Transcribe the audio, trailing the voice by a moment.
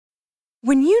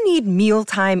When you need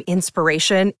mealtime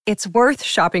inspiration, it's worth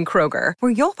shopping Kroger,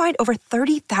 where you'll find over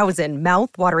 30,000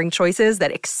 mouth-watering choices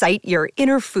that excite your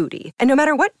inner foodie. And no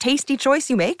matter what tasty choice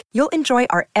you make, you'll enjoy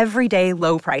our everyday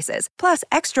low prices, plus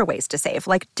extra ways to save,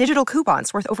 like digital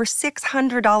coupons worth over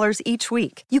 $600 each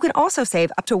week. You can also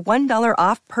save up to $1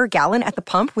 off per gallon at the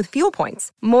pump with fuel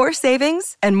points. More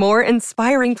savings and more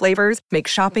inspiring flavors make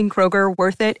shopping Kroger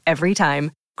worth it every time.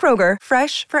 Kroger,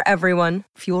 fresh for everyone.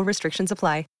 Fuel restrictions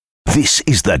apply. This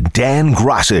is the Dan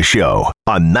Graca Show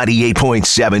on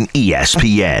 98.7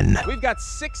 ESPN. We've got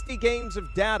 60 games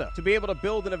of data to be able to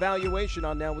build an evaluation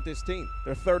on now with this team.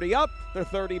 They're 30 up, they're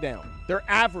 30 down. They're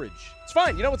average. It's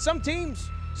fine. You know what? Some teams,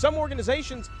 some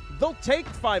organizations, they'll take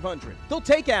 500. They'll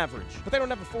take average, but they don't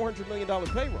have a $400 million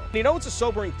payroll. You know, it's a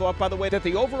sobering thought, by the way, that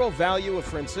the overall value of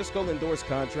Francisco Lindor's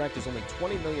contract is only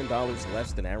 $20 million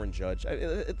less than Aaron Judge.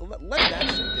 Let that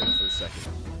sink in for a second.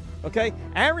 Okay?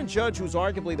 Aaron Judge, who's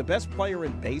arguably the best player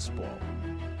in baseball,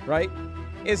 right,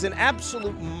 is an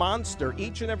absolute monster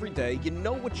each and every day. You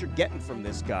know what you're getting from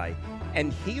this guy.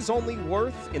 And he's only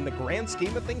worth, in the grand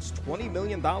scheme of things, $20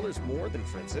 million more than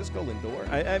Francisco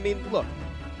Lindor. I mean, look,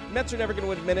 Mets are never going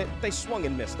to admit it. They swung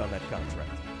and missed on that contract.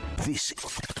 This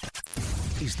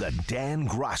is the Dan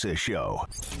Graca Show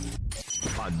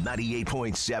on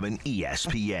 98.7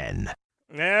 ESPN.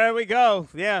 There we go.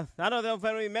 Yeah, I don't know if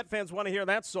any Met fans want to hear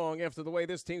that song after the way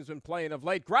this team's been playing of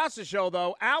late. Graca Show,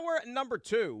 though, hour number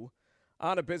 2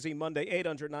 on a busy Monday,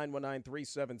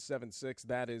 800-919-3776.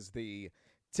 That is the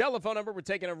telephone number. We're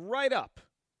taking it right up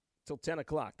till 10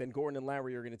 o'clock. Then Gordon and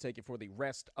Larry are going to take you for the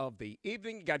rest of the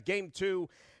evening. You got Game 2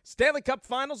 Stanley Cup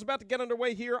Finals about to get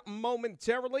underway here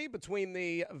momentarily between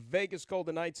the Vegas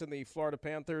Golden Knights and the Florida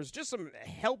Panthers. Just some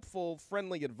helpful,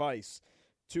 friendly advice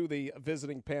to the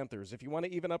visiting Panthers. If you want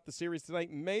to even up the series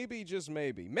tonight, maybe, just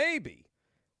maybe,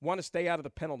 want to stay out of the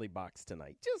penalty box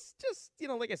tonight. Just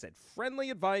like I said, friendly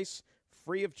advice,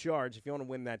 free of charge if you want to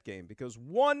win that game. Because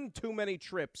one too many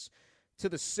trips to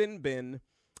the sin bin,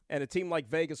 and a team like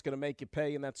Vegas going to make you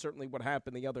pay, and that's certainly what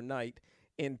happened the other night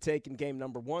in taking game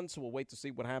number 1. So we'll wait to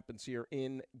see what happens here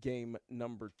in game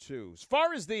number 2. As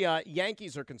far as the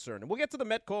Yankees are concerned, and we'll get to the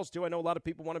Met calls too. I know a lot of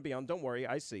people want to be on. Don't worry,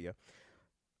 I see you.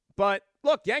 But,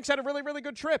 look, Yanks had a really, really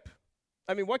good trip.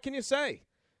 I mean, what can you say?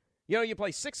 You know, you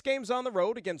play 6 games on the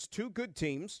road against 2 good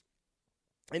teams,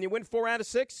 and you win 4 out of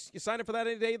 6. You sign up for that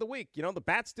any day of the week. You know, the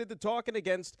Bats did the talking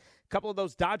against a couple of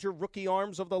those Dodger rookie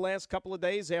arms over the last couple of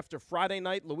days. After Friday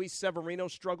night, Luis Severino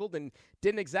struggled and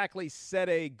didn't exactly set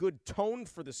a good tone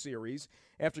for the series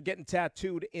after getting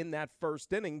tattooed in that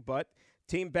first inning. But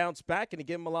team bounced back, and you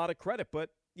give them a lot of credit. But,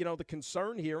 you know, the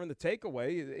concern here and the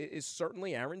takeaway is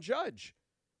certainly Aaron Judge.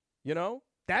 You know,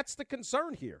 that's the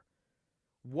concern here.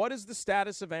 What is the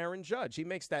status of Aaron Judge? He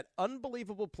makes that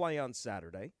unbelievable play on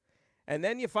Saturday, and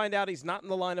then you find out he's not in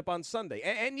the lineup on Sunday.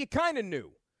 And you kind of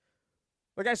knew.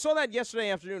 Like, I saw that yesterday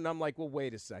afternoon, and I'm like, well,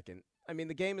 wait a second. I mean,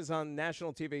 the game is on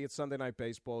national TV. It's Sunday Night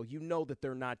Baseball. You know that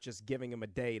they're not just giving him a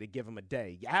day to give him a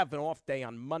day. You have an off day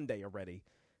on Monday already.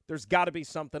 There's got to be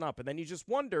something up. And then you just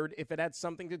wondered if it had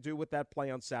something to do with that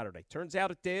play on Saturday. Turns out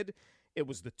it did. It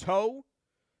was the toe.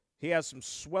 He has some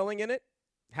swelling in it.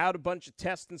 Had a bunch of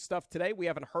tests and stuff today. We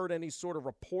haven't heard any sort of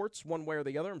reports one way or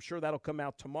the other. I'm sure that'll come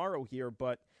out tomorrow here.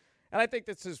 And I think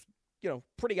this is,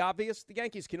 pretty obvious. The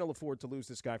Yankees can ill afford to lose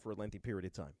this guy for a lengthy period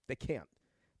of time. They can't.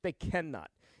 They cannot.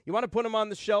 You want to put him on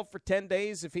the shelf for 10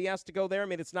 days if he has to go there? I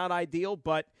mean, it's not ideal,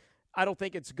 but I don't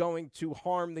think it's going to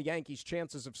harm the Yankees'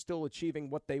 chances of still achieving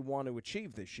what they want to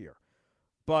achieve this year.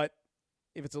 But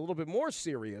if it's a little bit more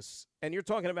serious, and you're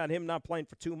talking about him not playing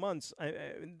for 2 months,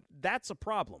 that's a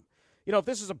problem. You know, if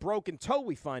this is a broken toe,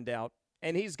 we find out,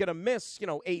 and he's going to miss,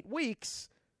 8 weeks,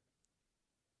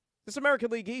 this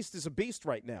American League East is a beast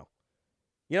right now.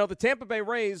 You know, the Tampa Bay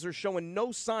Rays are showing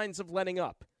no signs of letting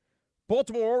up.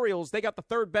 Baltimore Orioles, they got the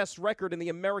 3rd best record in the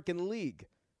American League.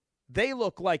 They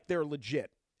look like they're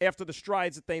legit after the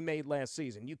strides that they made last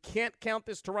season. You can't count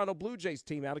this Toronto Blue Jays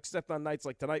team out, except on nights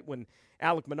like tonight when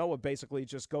Alek Manoah basically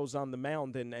just goes on the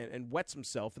mound and wets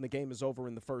himself, and the game is over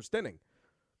in the first inning.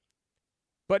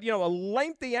 But, a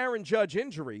lengthy Aaron Judge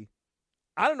injury,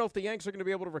 I don't know if the Yanks are going to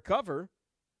be able to recover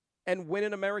and win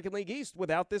an American League East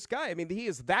without this guy. I mean, he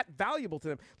is that valuable to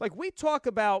them. Like, we talk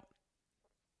about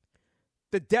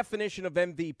the definition of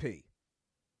MVP,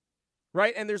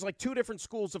 right? And there's like 2 different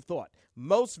schools of thought.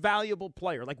 Most valuable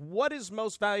player. Like, what is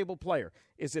most valuable player?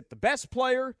 Is it the best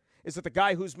player? Is it the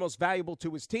guy who's most valuable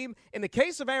to his team? In the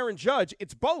case of Aaron Judge,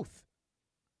 it's both.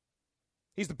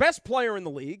 He's the best player in the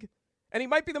league, and he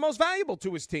might be the most valuable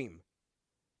to his team,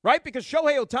 right? Because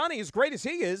Shohei Ohtani, as great as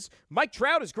he is, Mike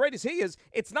Trout, as great as he is,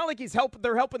 it's not like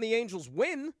they're helping the Angels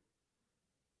win.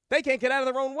 They can't get out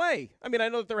of their own way. I mean, I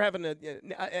know that they're having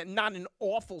not an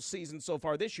awful season so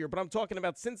far this year, but I'm talking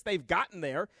about since they've gotten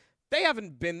there, they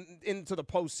haven't been into the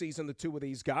postseason, the two of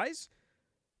these guys.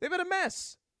 They've been a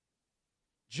mess.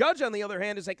 Judge, on the other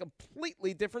hand, is a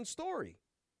completely different story.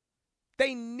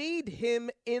 They need him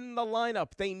in the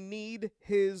lineup. They need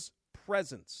his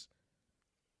presence.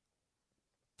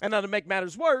 And now to make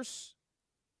matters worse,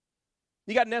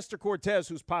 you got Nestor Cortez,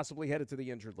 who's possibly headed to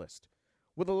the injured list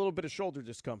with a little bit of shoulder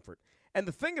discomfort. And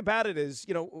the thing about it is,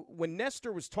 when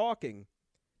Nestor was talking,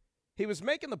 he was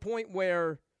making the point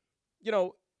where,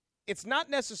 it's not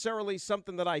necessarily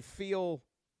something that I feel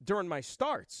during my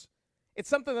starts. It's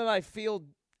something that I feel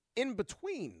in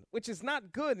between, which is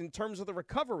not good in terms of the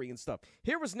recovery and stuff.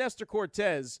 Here was Nestor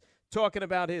Cortez talking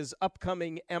about his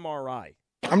upcoming MRI.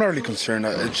 I'm not really concerned.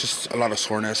 It's just a lot of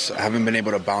soreness. I haven't been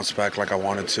able to bounce back like I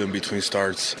wanted to in between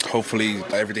starts. Hopefully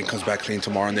everything comes back clean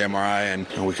tomorrow in the MRI and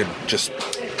we could just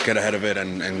get ahead of it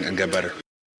and get better.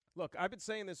 Look, I've been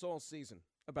saying this all season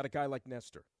about a guy like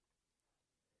Nestor.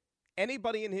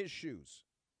 Anybody in his shoes,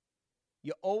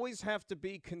 you always have to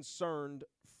be concerned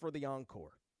for the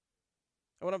encore.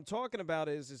 And what I'm talking about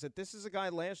is that this is a guy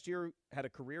last year had a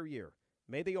career year,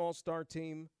 made the All-Star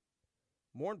team.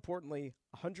 More importantly,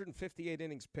 158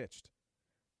 innings pitched,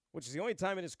 which is the only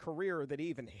time in his career that he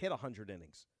even hit 100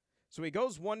 innings. So he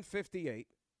goes 158,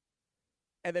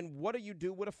 and then what do you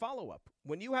do with a follow-up?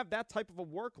 When you have that type of a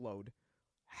workload,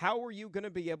 how are you going to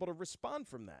be able to respond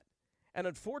from that? And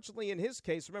unfortunately, in his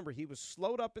case, remember, he was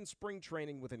slowed up in spring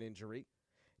training with an injury.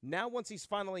 Now, once he's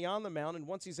finally on the mound and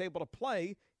once he's able to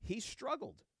play, he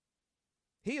struggled.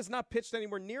 He has not pitched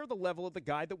anywhere near the level of the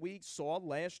guy that we saw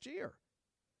last year.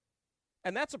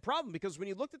 And that's a problem because when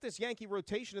you looked at this Yankee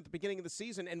rotation at the beginning of the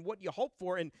season and what you hope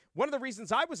for, and one of the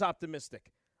reasons I was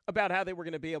optimistic about how they were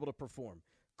going to be able to perform.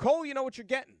 Cole, you know what you're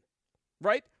getting,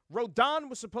 right? Rodon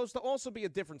was supposed to also be a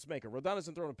difference maker. Rodon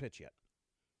hasn't thrown a pitch yet.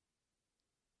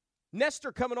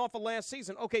 Nestor coming off of last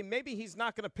season. Okay, maybe he's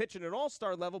not going to pitch at an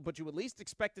all-star level, but you at least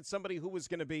expected somebody who was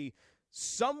going to be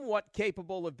somewhat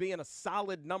capable of being a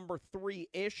solid number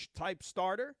 3-ish type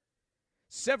starter.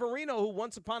 Severino, who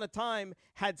once upon a time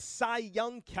had Cy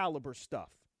Young caliber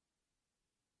stuff.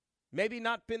 Maybe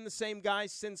not been the same guy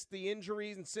since the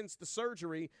injuries and since the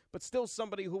surgery, but still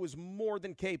somebody who is more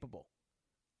than capable.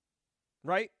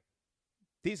 Right?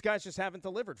 These guys just haven't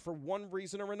delivered for one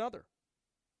reason or another.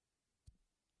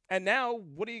 And now,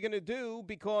 what are you going to do?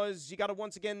 Because you got to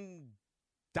once again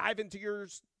dive into your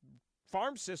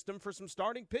farm system for some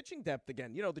starting pitching depth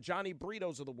again. The Johnny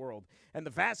Britos of the world and the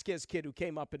Vasquez kid who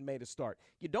came up and made a start.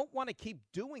 You don't want to keep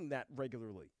doing that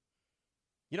regularly.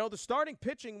 The starting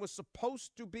pitching was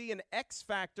supposed to be an X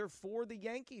factor for the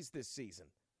Yankees this season.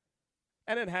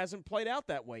 And it hasn't played out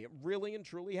that way. It really and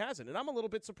truly hasn't. And I'm a little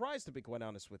bit surprised, to be quite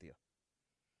honest with you.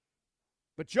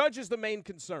 But Judge is the main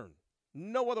concern.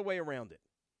 No other way around it.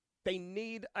 They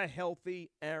need a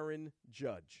healthy Aaron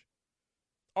Judge.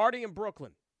 Artie in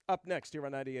Brooklyn. Up next here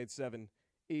on 98.7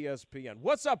 ESPN.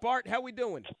 What's up, Art? How we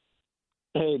doing?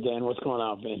 Hey, Dan. What's going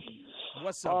on, man?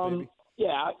 What's up, baby?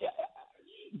 Yeah,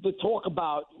 the talk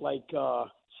about,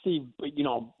 Steve,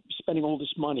 spending all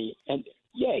this money. And,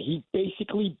 yeah, he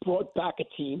basically brought back a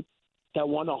team that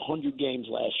won 100 games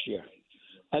last year.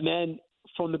 And then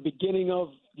from the beginning of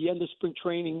the end of spring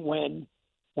training when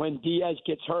Diaz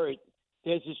gets hurt,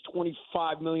 there's this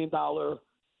 $25 million,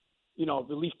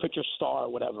 relief pitcher star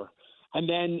or whatever. And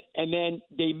then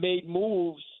they made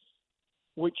moves,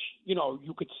 which,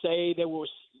 you could say they were,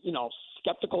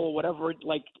 skeptical or whatever.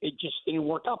 Like, it just didn't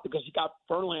work out because he got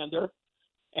Verlander,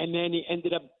 and then he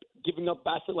ended up giving up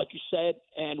Bassett, like you said,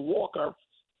 and Walker,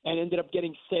 and ended up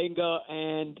getting Senga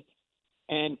and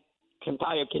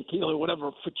Cantillo or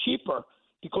whatever for cheaper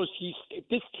because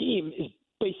this team is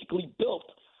basically built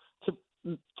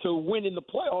to win in the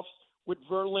playoffs with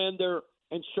Verlander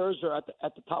and Scherzer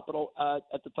at the top of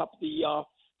the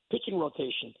pitching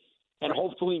rotation, and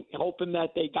hoping that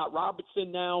they got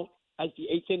Robertson now as the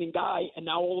eighth inning guy, and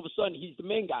now all of a sudden he's the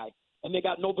main guy, and they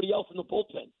got nobody else in the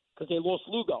bullpen because they lost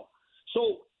Lugo.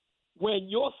 So when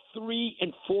your 3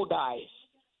 and 4 guys,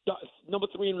 number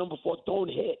 3 and number 4, don't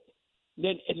hit,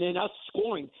 and they're not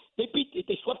scoring, they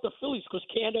swept the Phillies because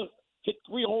Canada hit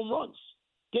 3 home runs.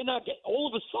 They're not all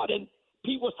of a sudden.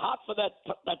 Pete was hot for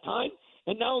that time,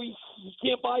 and now he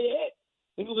can't buy a hit.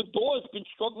 And Lindor has been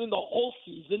struggling the whole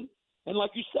season. And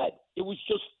like you said,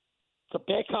 it's a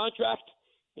bad contract.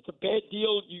 It's a bad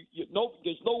deal.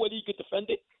 There's no way you could defend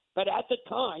it. But at the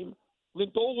time,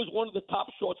 Lindor was one of the top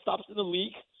shortstops in the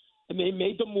league, and they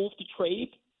made the move to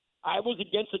trade. I was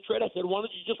against the trade. I said, why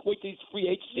don't you just wait till he's free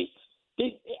agency?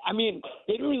 They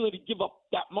didn't really give up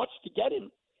that much to get him.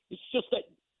 It's just that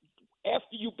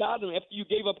you got him, after you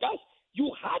gave up guys,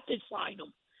 you had to sign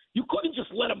him. You couldn't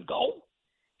just let him go.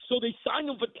 So they signed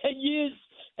him for 10 years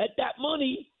at that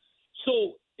money.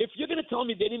 So if you're going to tell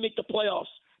me they didn't make the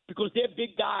playoffs because their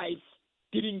big guys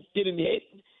didn't hit,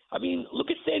 I mean, look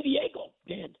at San Diego,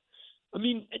 Dan. I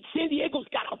mean, San Diego's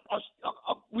got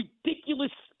a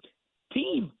ridiculous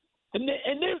team, and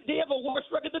they have a worse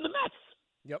record than the Mets.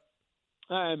 Yep.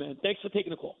 All right, man. Thanks for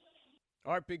taking the call.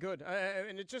 All right, be good.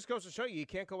 And it just goes to show you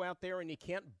can't go out there and you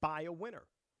can't buy a winner.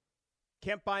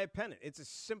 Can't buy a pennant. It's as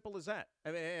simple as that.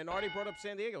 I mean, and Artie brought up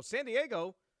San Diego. San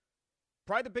Diego,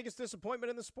 probably the biggest disappointment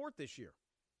in the sport this year.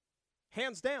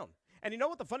 Hands down. And you know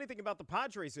what the funny thing about the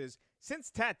Padres is?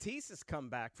 Since Tatis has come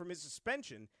back from his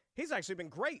suspension, he's actually been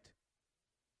great.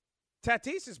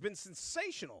 Tatis has been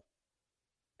sensational.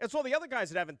 It's all the other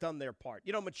guys that haven't done their part.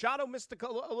 You know, Machado missed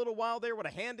a little while there with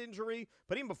a hand injury,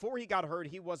 but even before he got hurt,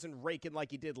 he wasn't raking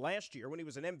like he did last year when he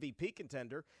was an MVP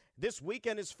contender. This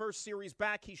weekend, his first series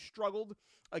back, he struggled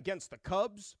against the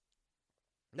Cubs.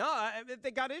 No,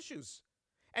 they got issues.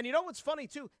 And you know what's funny,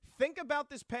 too? Think about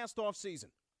this past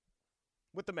offseason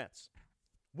with the Mets.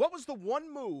 What was the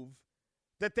one move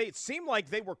that it seemed like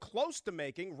they were close to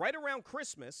making right around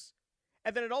Christmas,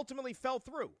 and then it ultimately fell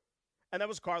through? And that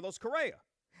was Carlos Correa.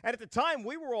 And at the time,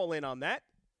 we were all in on that,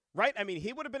 right? I mean,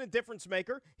 he would have been a difference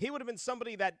maker. He would have been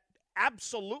somebody that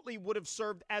absolutely would have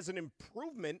served as an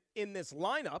improvement in this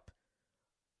lineup.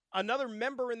 Another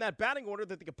member in that batting order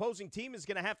that the opposing team is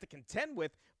going to have to contend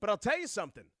with. But I'll tell you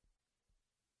something.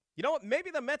 You know what?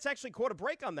 Maybe the Mets actually caught a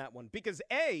break on that one because,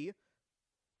 A,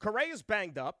 Correa's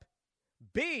banged up.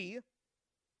 B,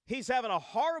 he's having a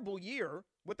horrible year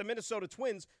with the Minnesota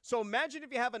Twins. So imagine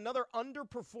if you have another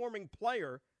underperforming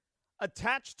player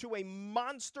attached to a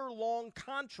monster-long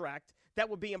contract that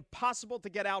would be impossible to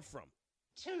get out from.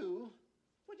 Two?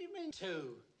 What do you mean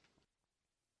two?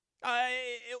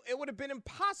 It would have been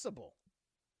impossible.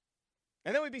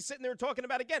 And then we'd be sitting there talking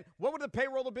about, again, what would the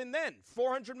payroll have been then?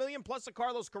 $400 million plus a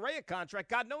Carlos Correa contract.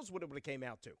 God knows what it would have came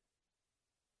out to.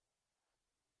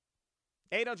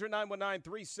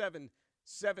 800-919-3776.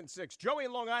 Joey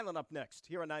in Long Island up next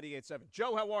here on 98.7.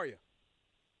 Joe, how are you?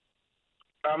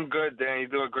 I'm good, Dan. You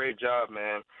do a great job,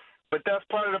 man. But that's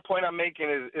part of the point I'm making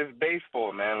is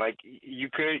baseball, man. Like you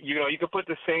could put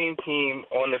the same team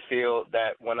on the field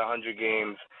that won 100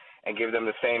 games and give them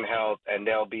the same health, and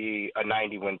they'll be a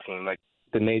 90-win team. Like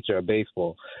the nature of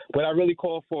baseball. What I really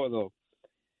call for, though,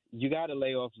 you got to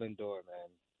lay off Lindor, man.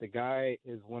 The guy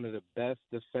is one of the best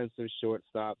defensive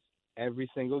shortstops every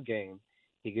single game.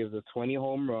 He gives us 20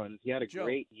 home runs. He had a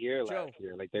great year last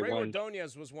year. Like they Ray won.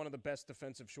 Ordonez was one of the best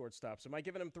defensive shortstops. Am I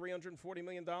giving him $340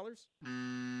 million? Well,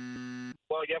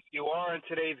 yes, you are in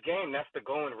today's game. That's the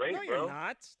going rate, No, bro. you're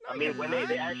not. No, I mean, you're when not.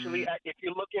 they actually, if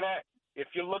you're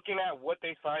looking at what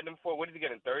they signed him for, what is he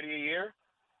getting, 30 a year?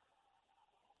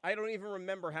 I don't even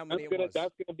remember how many That's it was.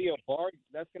 gonna be a bargain.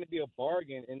 That's gonna be a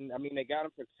bargain, and I mean they got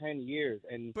him for 10 years.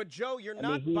 And But Joe, you're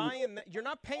not buying that. You're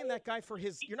not paying that guy for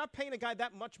his. You're not paying a guy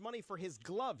that much money for his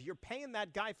glove. You're paying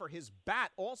that guy for his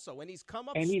bat also, and he's come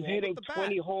up. and he's small hitting with the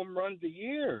 20 bat. home runs a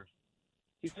year.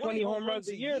 He's 20 home runs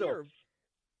a year, though.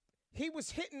 He was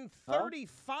hitting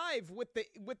 35 with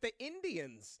the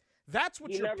Indians. That's what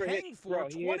He you're never paying hit, for. bro.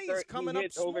 20's coming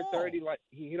up small. Over 30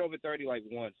 he hit over 30 like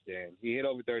once, Dan. He hit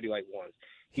over 30 like once.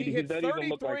 He hit doesn't even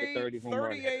look like a 30 home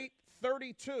run hitter. 38,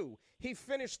 32. He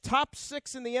finished top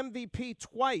 6 in the MVP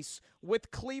twice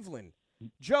with Cleveland.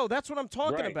 Joe, that's what I'm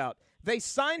talking Right. about. They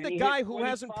signed And a he guy hit who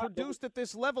hasn't 25 produced at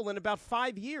this level in about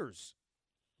 5 years.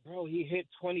 Bro, he hit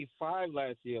 25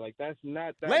 last year. Like, that's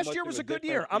not that Last much year of was a a good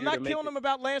difference year. for I'm you to not make killing it. him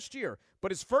about last year, but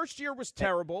his first year was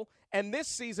terrible, and this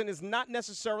season is not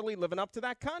necessarily living up to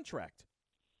that contract.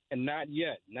 And not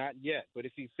yet. But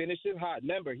if he finishes hot,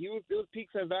 remember, it was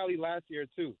peaks and valley last year,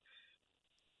 too.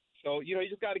 So, you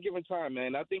just got to give him time,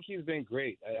 man. I think he's been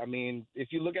great. I mean, if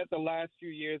you look at the last few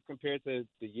years compared to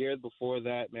the years before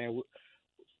that, man,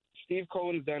 Steve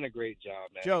Cohen's done a great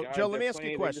job, man. Joe, let me ask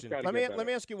you a question. Let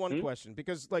me ask you one question,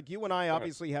 because like you and I Go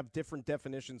obviously have different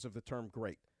definitions of the term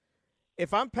great.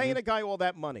 If I'm paying a guy all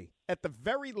that money, at the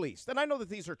very least, and I know that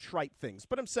these are trite things,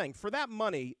 but I'm saying for that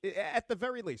money, at the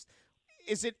very least,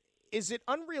 is it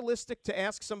unrealistic to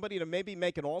ask somebody to maybe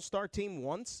make an all-star team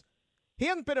once? He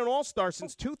hasn't been an all-star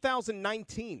since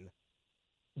 2019.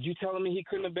 You telling me he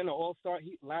couldn't have been an all-star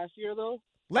last year, though?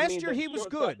 Last year he was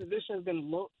good.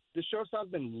 The shortstop's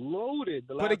been loaded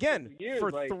the last But again, couple of years. for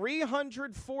like,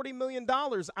 $340 million,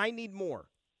 I need more.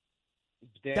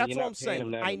 Dan, That's you're what not I'm saying. paying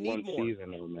him that I in need one more.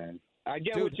 season, though, man. I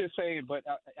get Dude. what you're saying, but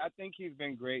I think he's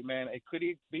been great, man. Could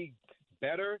he be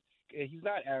better? He's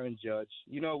not Aaron Judge.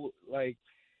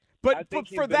 But think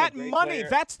for he's been a that great money,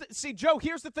 player. see, Joe,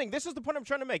 here's the thing. This is the point I'm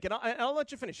trying to make, and I'll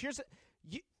let you finish.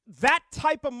 That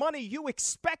type of money, you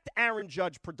expect Aaron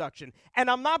Judge production. And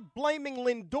I'm not blaming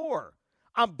Lindor.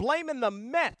 I'm blaming the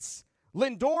Mets.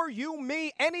 Lindor, you,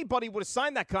 me, anybody would have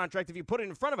signed that contract if you put it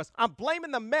in front of us. I'm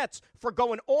blaming the Mets for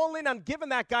going all in on giving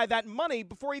that guy that money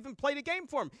before he even played a game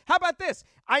for him. How about this?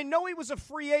 I know he was a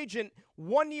free agent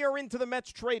 1 year into the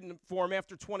Mets trading for him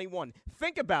after 21.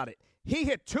 Think about it. He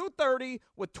hit $230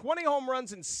 with 20 home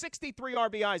runs and 63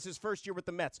 RBIs his first year with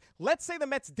the Mets. Let's say the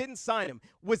Mets didn't sign him.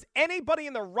 Was anybody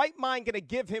in their right mind going to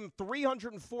give him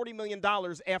 $340 million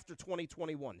after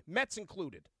 2021? Mets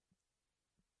included.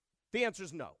 The answer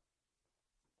is no.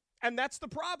 And that's the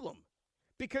problem.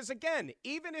 Because, again,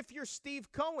 even if you're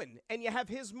Steve Cohen and you have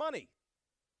his money,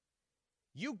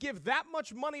 you give that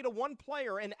much money to one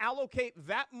player and allocate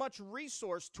that much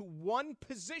resource to one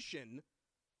position,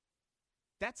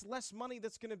 that's less money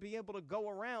that's going to be able to go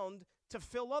around to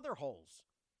fill other holes.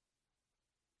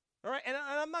 All right? And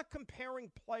I'm not comparing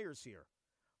players here.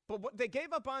 But they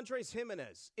gave up Andres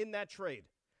Gimenez in that trade.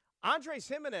 Andres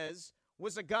Gimenez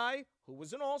was a guy who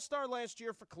was an all-star last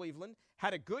year for Cleveland,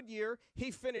 had a good year. He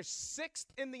finished 6th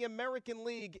in the American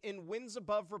League in wins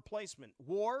above replacement,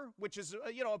 WAR, which is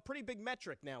a pretty big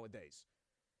metric nowadays.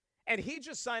 And he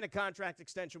just signed a contract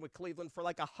extension with Cleveland for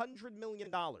like $100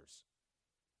 million. All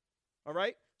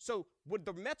right? So would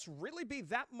the Mets really be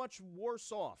that much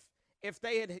worse off if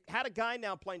they had a guy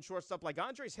now playing shortstop like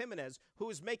Andres Gimenez who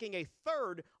is making a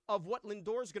third of what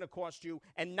Lindor's going to cost you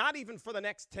and not even for the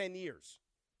next 10 years?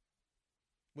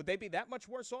 Would they be that much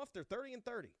worse off? They're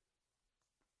 30-30.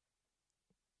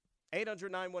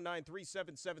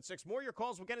 800-919-3776. More of your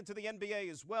calls. We'll get into the NBA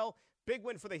as well. Big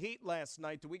win for the Heat last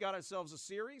night. Do we got ourselves a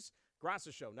series?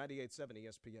 Graca Show, 98.7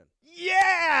 ESPN.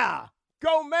 Yeah!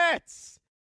 Go Mets!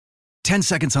 10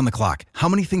 seconds on the clock. How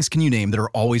many things can you name that are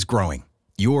always growing?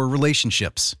 Your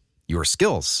relationships, your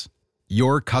skills,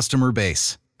 your customer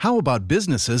base. How about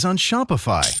businesses on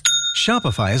Shopify?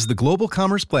 Shopify is the global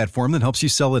commerce platform that helps you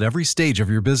sell at every stage of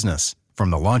your business. From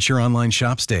the launch your online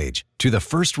shop stage, to the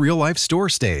first real-life store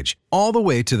stage, all the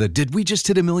way to the did we just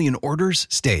hit a million orders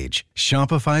stage.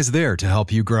 Shopify's there to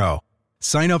help you grow.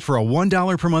 Sign up for a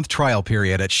 $1 per month trial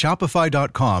period at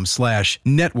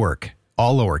shopify.com/network,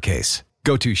 all lowercase.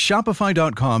 Go to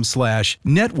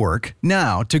shopify.com/network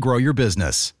now to grow your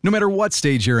business, no matter what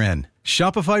stage you're in.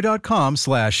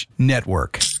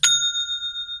 Shopify.com/network.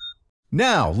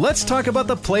 Now, let's talk about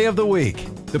the play of the week.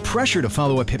 The pressure to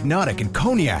follow up Hypnotic and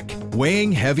Cognac,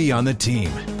 weighing heavy on the team.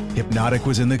 Hypnotic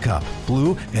was in the cup,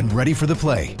 blue, and ready for the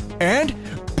play. And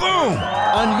boom!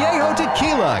 Añejo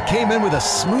Tequila came in with a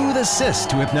smooth assist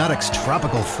to Hypnotic's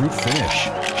tropical fruit finish.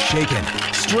 Shaken,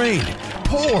 strained,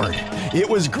 poured. It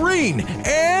was green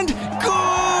and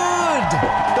good!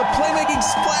 The playmaking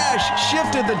splash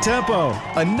shifted the tempo.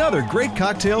 Another great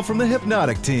cocktail from the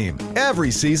Hypnotic team.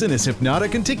 Every season is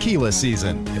Hypnotic and Tequila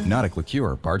season. Hypnotic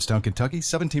Liqueur, Bardstown, Kentucky,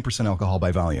 17% alcohol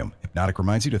by volume. Hypnotic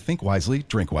reminds you to think wisely,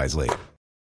 drink wisely.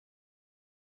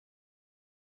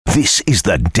 This is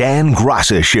the Dan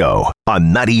Graca Show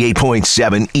on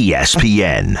 98.7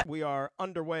 ESPN. We are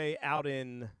underway out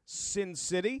in Sin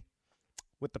City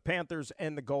with the Panthers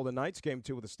and the Golden Knights, Game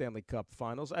 2 of the Stanley Cup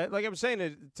Finals. Like I was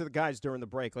saying to the guys during the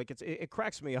break, like it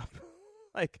cracks me up.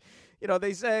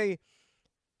 They say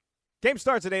game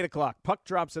starts at 8 o'clock, puck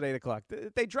drops at 8 o'clock.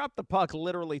 They dropped the puck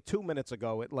literally 2 minutes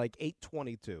ago at like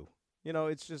 8:22.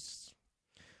 It's just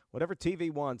whatever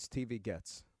TV wants, TV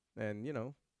gets.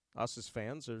 And, us as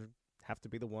fans have to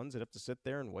be the ones that have to sit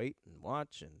there and wait and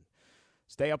watch and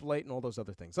stay up late and all those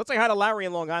other things. Let's say hi to Larry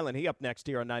in Long Island. He up next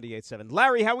here on 98.7.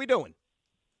 Larry, how we doing?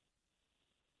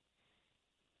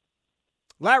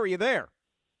 Larry, you there?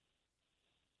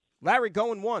 Larry,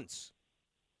 going once.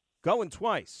 Going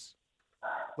twice.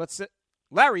 Let's sit.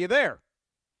 Larry, you there?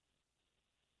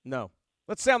 No.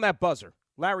 Let's sound that buzzer.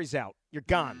 Larry's out. You're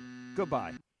gone.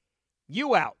 Goodbye.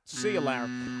 You out. See you, Larry.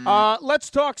 Let's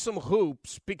talk some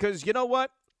hoops because you know what?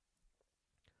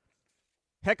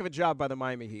 Heck of a job by the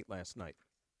Miami Heat last night,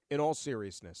 in all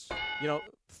seriousness.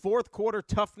 Fourth quarter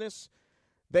toughness.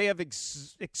 They have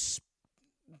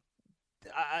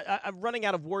I'm running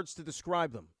out of words to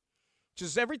describe them.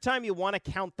 Just every time you want to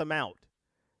count them out,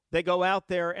 they go out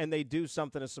there and they do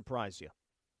something to surprise you.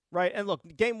 Right? And look,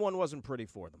 game 1 wasn't pretty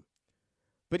for them.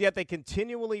 But yet they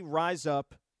continually rise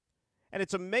up. And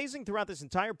it's amazing throughout this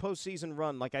entire postseason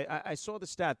run. Like I saw the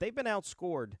stat. They've been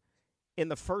outscored in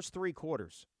the first 3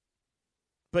 quarters.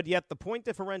 But yet the point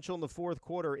differential in the fourth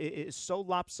quarter is so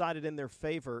lopsided in their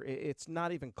favor, it's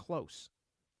not even close.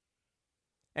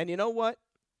 And you know what?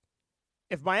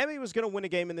 If Miami was going to win a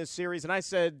game in this series, and I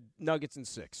said Nuggets in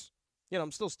 6,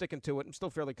 I'm still sticking to it. I'm still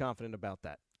fairly confident about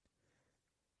that.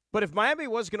 But if Miami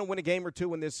was going to win a game or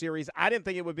two in this series, I didn't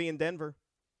think it would be in Denver.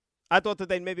 I thought that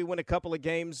they'd maybe win a couple of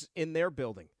games in their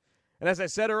building. And as I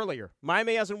said earlier,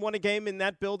 Miami hasn't won a game in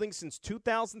that building since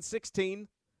 2016.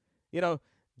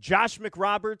 Josh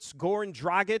McRoberts, Goran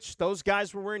Dragic, those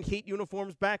guys were wearing Heat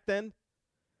uniforms back then.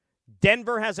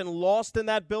 Denver hasn't lost in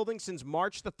that building since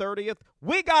March the 30th.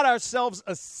 We got ourselves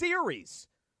a series.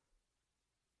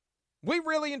 We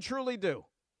really and truly do.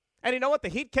 And you know what? The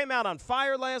Heat came out on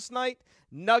fire last night.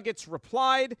 Nuggets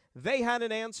replied. They had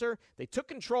an answer. They took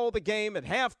control of the game at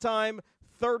halftime,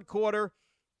 third quarter.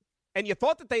 And you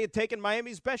thought that they had taken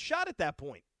Miami's best shot at that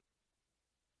point.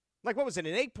 Like, what was it,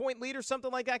 an 8-point lead or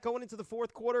something like that going into the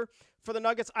fourth quarter for the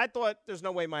Nuggets? I thought there's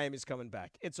no way Miami's coming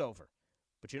back. It's over.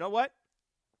 But you know what?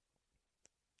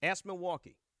 Ask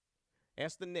Milwaukee.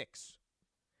 Ask the Knicks.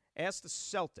 Ask the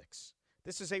Celtics.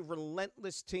 This is a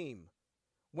relentless team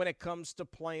when it comes to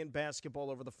playing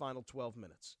basketball over the final 12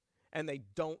 minutes. And they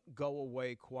don't go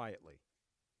away quietly.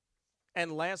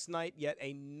 And last night, yet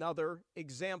another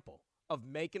example of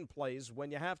making plays when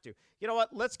you have to. You know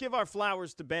what? Let's give our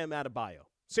flowers to Bam Adebayo.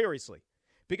 Seriously.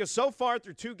 Because so far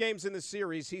through 2 games in this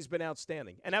series, he's been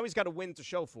outstanding. And now he's got a win to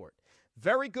show for it.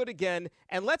 Very good again.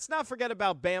 And let's not forget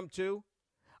about Bam, too.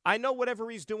 I know whatever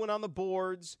he's doing on the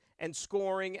boards and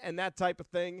scoring and that type of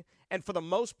thing, and for the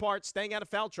most part, staying out of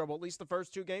foul trouble, at least the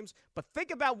first 2 games. But think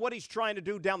about what he's trying to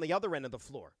do down the other end of the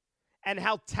floor and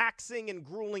how taxing and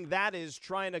grueling that is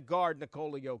trying to guard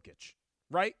Nikola Jokic,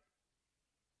 right?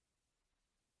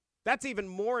 That's even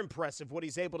more impressive what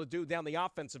he's able to do down the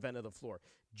offensive end of the floor.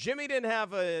 Jimmy didn't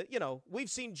have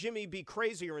we've seen Jimmy be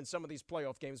crazier in some of these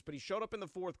playoff games, but he showed up in the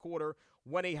fourth quarter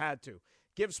when he had to.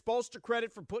 Give Spoelstra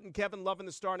credit for putting Kevin Love in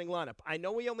the starting lineup. I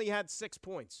know he only had 6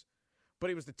 points, but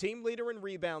he was the team leader in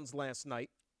rebounds last night.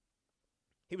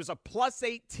 He was a plus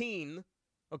 18,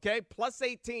 plus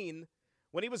 18.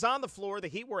 When he was on the floor, the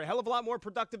Heat were a hell of a lot more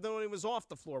productive than when he was off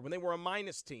the floor, when they were a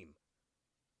minus team.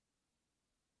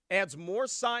 Adds more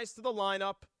size to the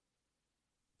lineup.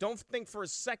 Don't think for a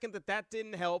second that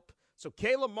didn't help. So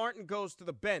Caleb Martin goes to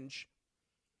the bench.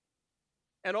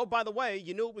 And, oh, by the way,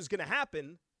 you knew it was going to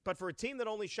happen. But for a team that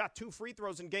only shot 2 free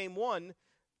throws in game 1,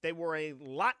 they were a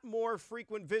lot more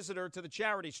frequent visitor to the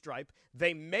charity stripe.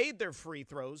 They made their free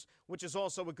throws, which is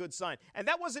also a good sign. And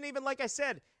that wasn't even, like I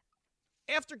said,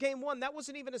 after game 1, that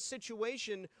wasn't even a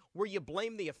situation where you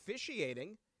blame the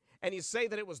officiating and you say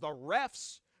that it was the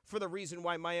refs for the reason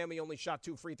why Miami only shot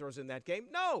 2 free throws in that game.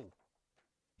 No.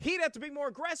 He'd have to be more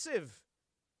aggressive.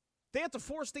 They had to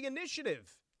force the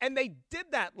initiative. And they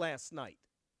did that last night.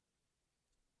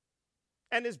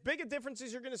 And as big a difference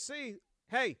as you're going to see,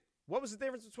 hey, what was the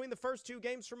difference between the first 2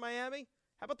 games for Miami?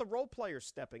 How about the role players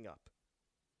stepping up?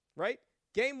 Right?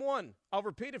 Game 1, I'll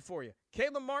repeat it for you.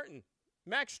 Caleb Martin,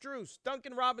 Max Strus,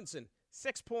 Duncan Robinson,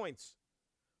 6 points.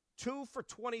 2 for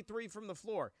 23 from the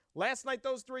floor. Last night,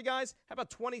 those 3 guys, how about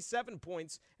 27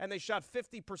 points, and they shot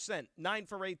 50%, 9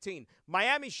 for 18.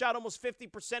 Miami shot almost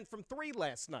 50% from 3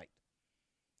 last night.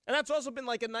 And that's also been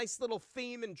like a nice little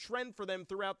theme and trend for them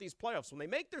throughout these playoffs. When they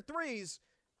make their threes,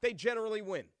 they generally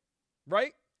win,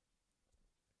 right?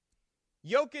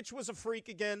 Jokic was a freak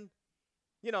again.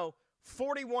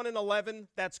 41 and 11,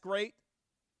 that's great.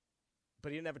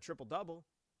 But he didn't have a triple-double.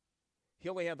 He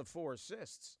only had the 4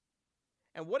 assists.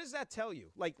 And what does that tell you?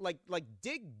 Like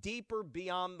dig deeper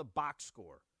beyond the box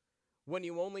score when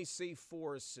you only see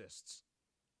 4 assists.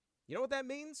 You know what that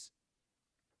means?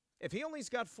 If he only's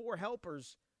got 4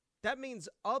 helpers, that means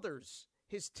others,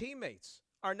 his teammates,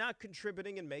 are not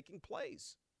contributing and making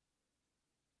plays.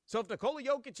 So if Nikola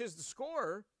Jokic is the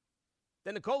scorer,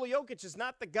 then Nikola Jokic is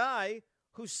not the guy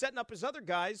who's setting up his other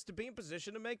guys to be in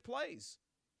position to make plays,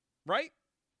 right?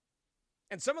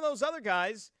 And some of those other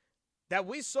guys that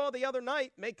we saw the other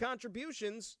night make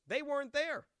contributions, they weren't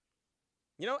there.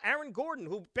 Aaron Gordon,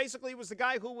 who basically was the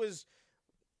guy who was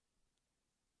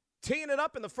teeing it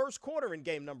up in the first quarter in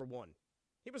game number 1.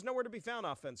 He was nowhere to be found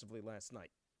offensively last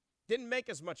night. Didn't make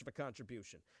as much of a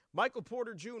contribution. Michael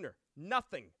Porter Jr.,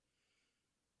 nothing.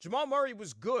 Jamal Murray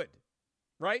was good,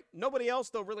 right? Nobody else,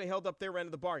 though, really held up their end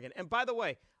of the bargain. And by the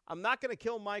way, I'm not going to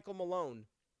kill Michael Malone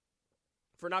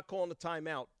for not calling a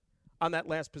timeout on that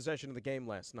last possession of the game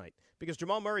last night because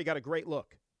Jamal Murray got a great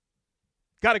look.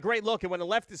 And when it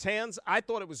left his hands, I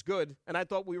thought it was good, and I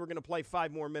thought we were going to play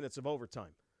 5 more minutes of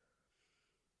overtime.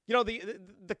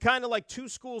 The kind of like 2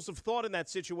 schools of thought in that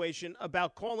situation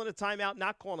about calling a timeout,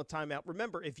 not calling a timeout.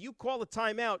 Remember, if you call a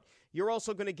timeout, you're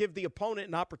also going to give the opponent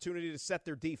an opportunity to set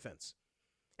their defense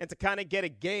and to kind of get a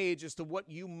gauge as to what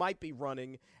you might be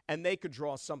running, and they could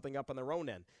draw something up on their own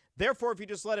end. Therefore, if you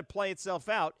just let it play itself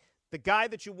out, The guy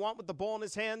that you want with the ball in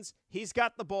his hands, he's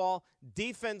got the ball.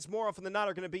 Defense, more often than not,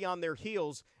 are going to be on their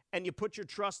heels, and you put your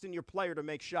trust in your player to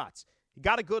make shots. He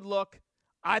got a good look.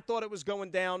 I thought it was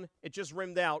going down. It just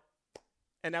rimmed out,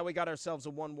 and now we got ourselves a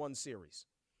 1-1 series.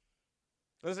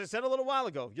 As I said a little while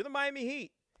ago, you're the Miami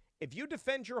Heat. If you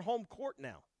defend your home court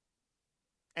now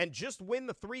and just win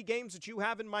the 3 games that you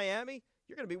have in Miami,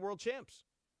 you're going to be world champs.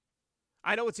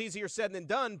 I know it's easier said than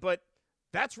done, but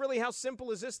that's really how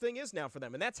simple as this thing is now for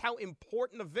them. And that's how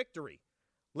important a victory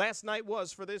last night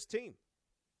was for this team.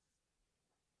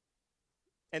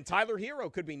 And Tyler Hero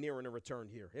could be nearing a return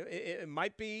here. It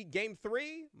might be game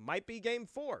 3, might be game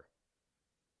 4.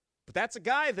 But that's a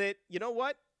guy that, you know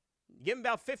what? Give him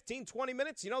about 15, 20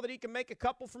 minutes, you know that he can make a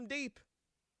couple from deep.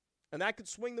 And that could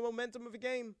swing the momentum of a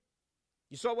game.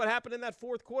 You saw what happened in that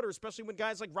fourth quarter, especially when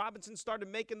guys like Robinson started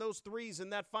making those threes in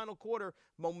that final quarter.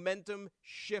 Momentum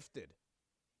shifted.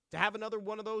 To have another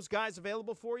one of those guys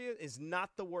available for you is not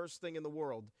the worst thing in the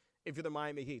world if you're the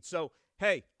Miami Heat. So,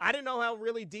 hey, I didn't know how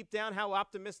really deep down how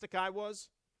optimistic I was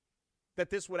that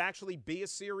this would actually be a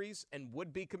series and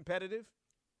would be competitive.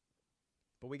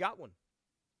 But we got one.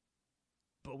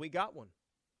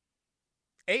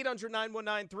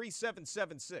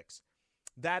 800-919-3776.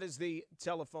 That is the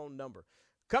telephone number.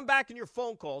 Come back in your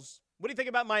phone calls. What do you think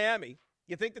about Miami?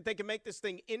 You think that they can make this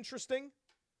thing interesting?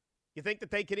 You think that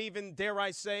they could even, dare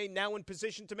I say, now in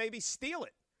position to maybe steal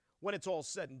it when it's all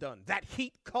said and done? That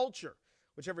Heat culture,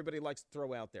 which everybody likes to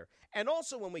throw out there. And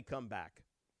also when we come back,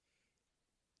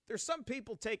 there's some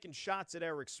people taking shots at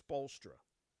Erik Spoelstra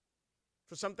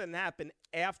for something that happened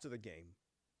after the game.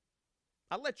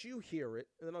 I'll let you hear it,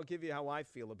 and then I'll give you how I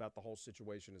feel about the whole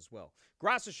situation as well.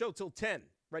 Graca Show till 10,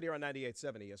 right here on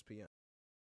 98.7 ESPN.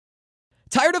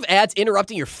 Tired of ads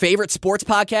interrupting your favorite sports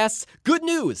podcasts? Good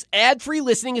news! Ad-free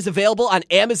listening is available on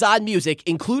Amazon Music,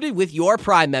 included with your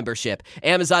Prime membership.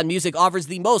 Amazon Music offers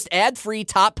the most ad-free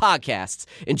top podcasts.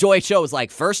 Enjoy shows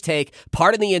like First Take,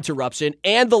 Pardon the Interruption,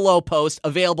 and The Low Post,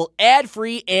 available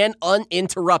ad-free and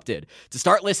uninterrupted. To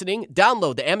start listening,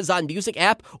 download the Amazon Music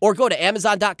app or go to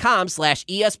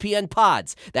Amazon.com/ESPN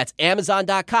Pods. That's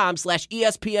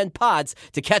Amazon.com/ESPN Pods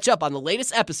to catch up on the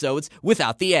latest episodes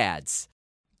without the ads.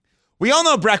 We all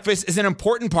know breakfast is an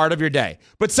important part of your day,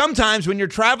 but sometimes when you're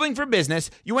traveling for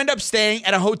business, you end up staying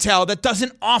at a hotel that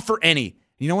doesn't offer any.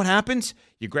 You know what happens?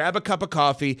 You grab a cup of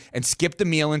coffee and skip the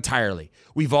meal entirely.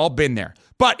 We've all been there.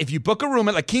 But if you book a room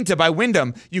at La Quinta by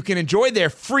Wyndham, you can enjoy their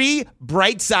free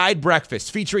Bright Side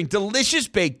breakfast featuring delicious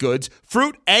baked goods,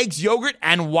 fruit, eggs, yogurt,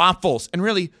 and waffles. And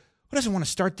really, who doesn't want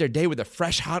to start their day with a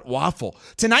fresh hot waffle?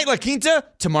 Tonight, La Quinta,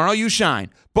 tomorrow you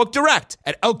shine. Book direct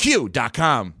at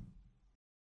LQ.com.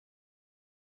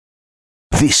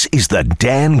 This is the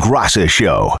Dan Graca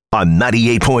Show on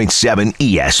 98.7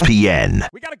 ESPN.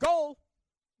 We got a goal.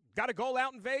 Got a goal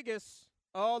out in Vegas.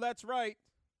 Oh, that's right.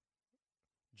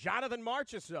 Jonathan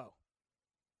Marchessault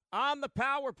on the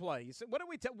power play. You said, what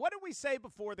did we say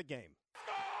before the game?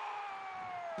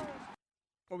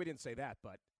 Well, we didn't say that,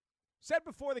 but said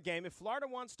before the game, if Florida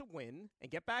wants to win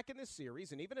and get back in this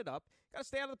series and even it up, got to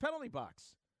stay out of the penalty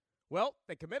box. Well,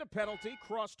 they commit a penalty,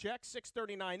 cross-check,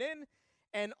 6:39 in.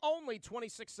 And only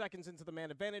 26 seconds into the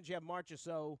man advantage, you have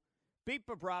Marchessault beat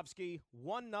Bobrovsky,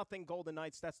 1-0 Golden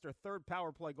Knights. That's their third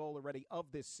power play goal already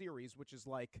of this series, which is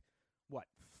like,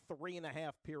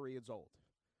 3.5 periods old.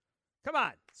 Come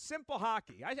on, simple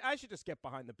hockey. I should just get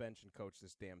behind the bench and coach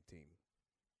this damn team.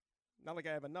 Not like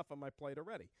I have enough on my plate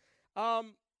already.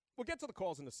 We'll get to the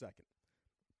calls in a second.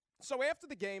 So after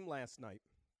the game last night,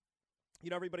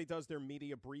 everybody does their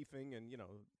media briefing and,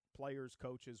 players,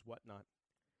 coaches, whatnot.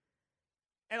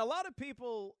 And a lot of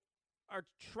people are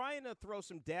trying to throw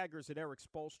some daggers at Erik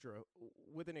Spoelstra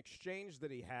with an exchange that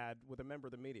he had with a member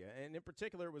of the media. And in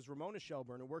particular, it was Ramona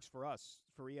Shelburne, who works for us,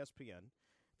 for ESPN.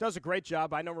 Does a great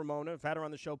job. I know Ramona. I've had her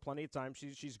on the show plenty of times.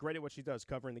 She's great at what she does,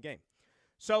 covering the game.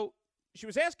 So she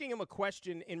was asking him a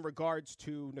question in regards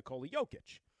to Nikola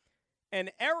Jokic.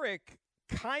 And Erik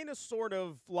kind of sort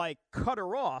of cut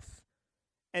her off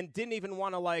and didn't even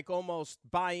want to almost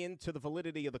buy into the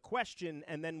validity of the question,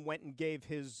 and then went and gave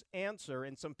his answer.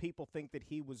 And some people think that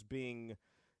he was being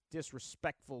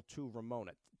disrespectful to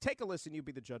Ramona. Take a listen. You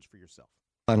be the judge for yourself.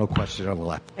 Final question on the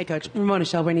left. Hey, Coach. Ramona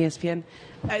Shelburne, ESPN.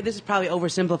 This is probably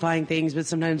oversimplifying things, but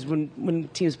sometimes when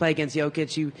teams play against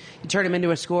Jokic, you turn him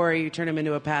into a scorer, you turn him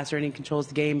into a passer, and he controls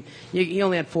the game. He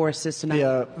only had 4 assists tonight.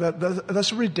 Yeah,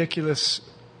 that's ridiculous.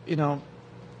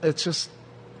 It's just...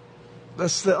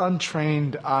 That's the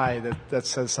untrained eye that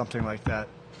says something like that.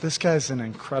 This guy's an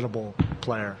incredible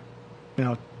player.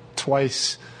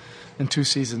 Twice in 2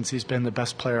 seasons he's been the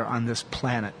best player on this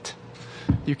planet.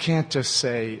 You can't just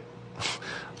say,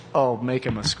 oh, make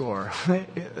him a scorer.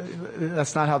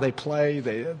 That's not how they play.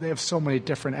 They have so many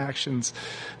different actions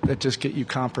that just get you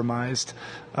compromised.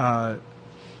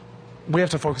 We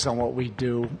have to focus on what we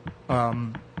do.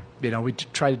 We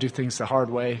try to do things the hard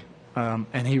way,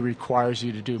 and he requires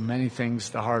you to do many things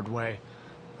the hard way.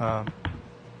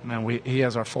 He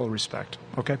has our full respect.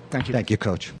 Okay? Thank you. Thank you,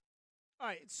 Coach. All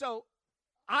right, so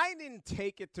I didn't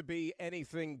take it to be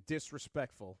anything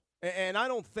disrespectful, and I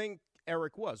don't think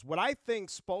Eric was. What I think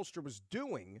Spoelstra was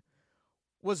doing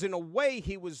was, in a way,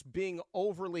 he was being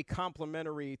overly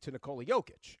complimentary to Nikola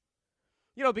Jokic.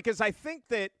 Because I think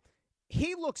that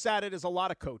he looks at it as a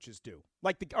lot of coaches do.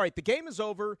 Like, all right, the game is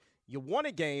over. You won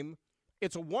a game.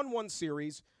 It's a 1-1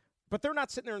 series. But they're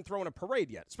not sitting there and throwing a parade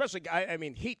yet. Especially,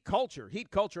 Heat culture. Heat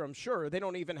culture, I'm sure. They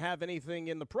don't even have anything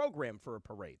in the program for a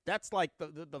parade. That's like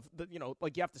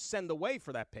like you have to send away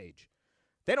for that page.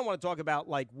 They don't want to talk about,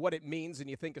 like, what it means and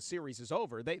you think a series is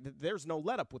over. There's no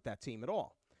let-up with that team at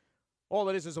all. All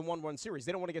it is a 1-1 series.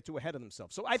 They don't want to get too ahead of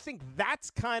themselves. So I think that's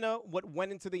kind of what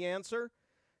went into the answer.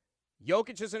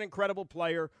 Jokic is an incredible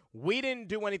player. We didn't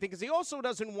do anything because he also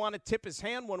doesn't want to tip his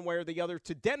hand one way or the other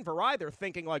to Denver either,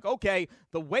 thinking like, okay,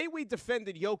 the way we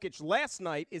defended Jokic last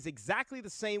night is exactly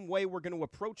the same way we're going to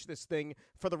approach this thing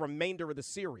for the remainder of the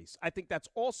series. I think that's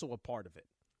also a part of it.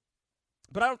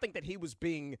 But I don't think that he was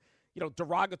being,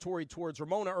 derogatory towards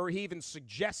Ramona, or he even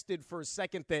suggested for a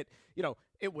second that,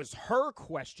 it was her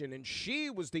question and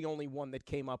she was the only one that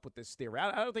came up with this theory.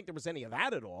 I don't think there was any of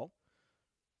that at all.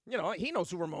 He knows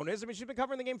who Ramona is. She's been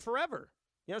covering the game forever.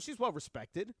 She's well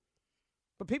respected.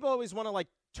 But people always want to,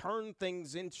 turn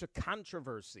things into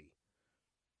controversy.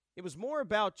 It was more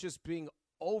about just being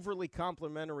overly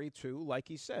complimentary to, like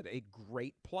he said, a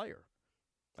great player.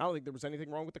 I don't think there was anything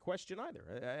wrong with the question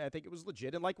either. I think it was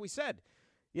legit. And like we said,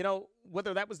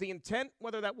 whether that was the intent,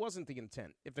 whether that wasn't the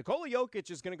intent. If Nikola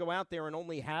Jokic is going to go out there and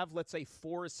only have, let's say,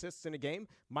 4 assists in a game,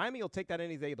 Miami will take that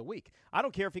any day of the week. I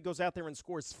don't care if he goes out there and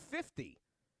scores 50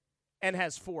 and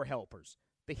has 4 helpers.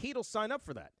 The Heat will sign up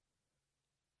for that.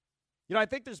 I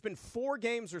think there's been 4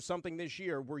 games or something this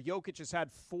year where Jokic has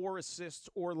had 4 assists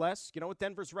or less. You know what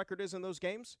Denver's record is in those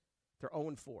games? They're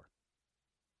 0-4.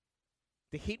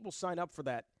 The Heat will sign up for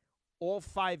that all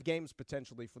 5 games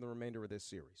potentially for the remainder of this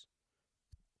series.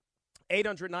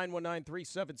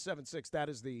 800-919-3776. That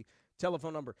is the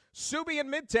telephone number. Subi in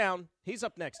Midtown. He's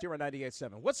up next here on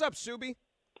 98.7. What's up, Subi?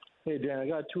 Hey, Dan, I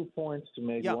got 2 points to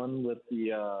make. Yeah. One with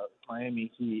the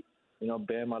Miami Heat.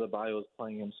 Bam Adebayo is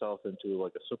playing himself into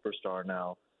like a superstar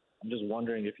now. I'm just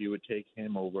wondering if you would take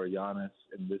him over Giannis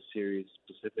in this series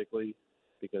specifically,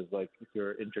 because if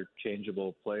you're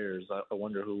interchangeable players, I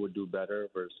wonder who would do better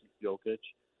versus Jokic.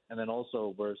 And then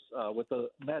also with the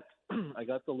Mets, I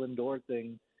got the Lindor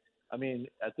thing.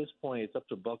 At this point, it's up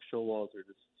to Buck Showalter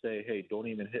to say, hey, don't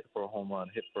even hit for a home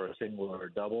run, hit for a single or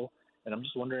a double. And I'm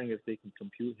just wondering if they can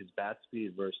compute his bat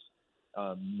speed versus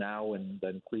now and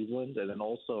then Cleveland. And then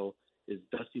also, is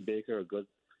Dusty Baker a good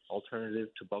alternative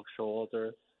to Buck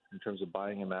Showalter in terms of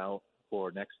buying him out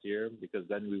for next year? Because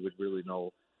then we would really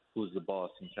know who's the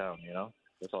boss in town,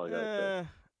 That's all I got to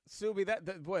say.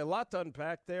 Subi, boy, a lot to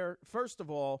unpack there. First of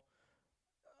all,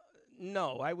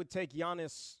 no, I would take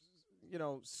Giannis,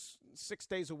 6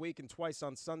 days a week and twice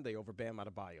on Sunday over Bam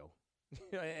Adebayo.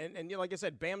 and like I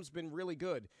said, Bam's been really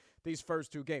good these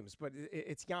first 2 games, but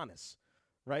it's Giannis,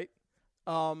 right?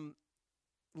 Lindor,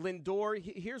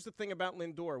 here's the thing about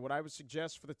Lindor. What I would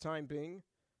suggest for the time being,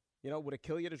 would it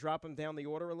kill you to drop him down the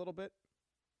order a little bit?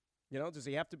 Does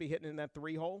he have to be hitting in that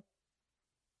 3 hole?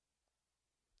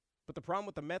 But the problem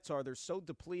with the Mets are they're so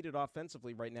depleted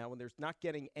offensively right now, and they're not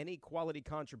getting any quality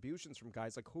contributions from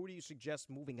guys. Like, who do you suggest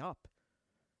moving up?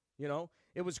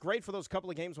 It was great for those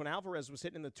couple of games when Alvarez was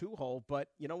hitting in the 2 hole, but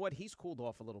you know what? He's cooled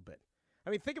off a little bit.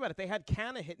 Think about it. They had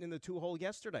Canna hitting in the 2 hole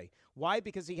yesterday. Why?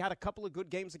 Because he had a couple of good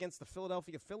games against the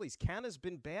Philadelphia Phillies. Canna's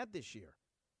been bad this year.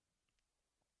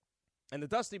 And the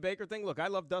Dusty Baker thing, look, I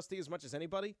love Dusty as much as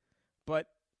anybody, but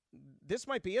this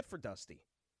might be it for Dusty.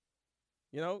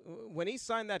 When he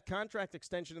signed that contract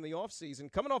extension in the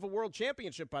offseason, coming off a world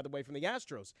championship, by the way, from the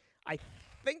Astros, I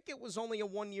think it was only a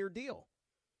 1-year deal.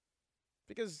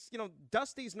 Because,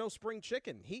 Dusty's no spring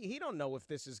chicken. He don't know if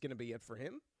this is going to be it for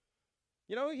him.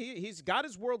 He's got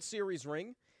his World Series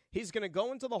ring. He's going to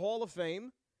go into the Hall of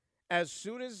Fame as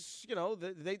soon as,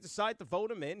 they decide to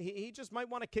vote him in. He just might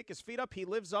want to kick his feet up. He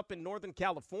lives up in Northern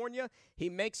California. He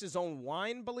makes his own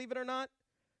wine, believe it or not.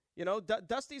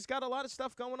 Dusty's got a lot of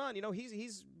stuff going on.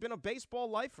 He's been a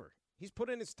baseball lifer. He's put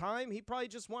in his time. He probably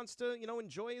just wants to,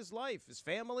 enjoy his life, his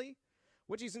family,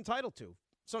 which he's entitled to.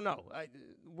 So, no.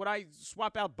 Would I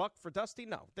swap out Buck for Dusty?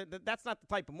 No. That's not the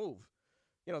type of move.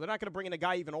 They're not going to bring in a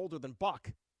guy even older than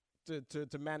Buck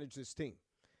to manage this team.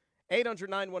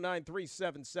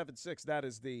 800-919-3776. That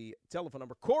is the telephone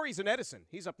number. Corey's in Edison.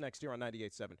 He's up next here on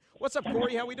 98.7. What's up,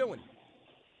 Corey? How we doing?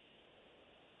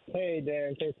 Hey,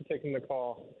 Dan. Thanks for taking the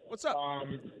call. What's up? I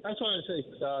just wanted to say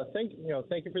thank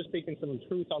you for speaking some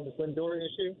truth on this Lindor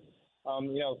issue.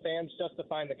 Fans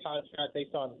justifying the contract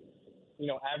based on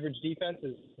average defense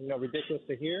is ridiculous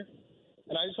to hear.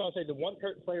 And I just want to say the one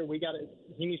player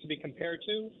he needs to be compared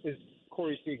to is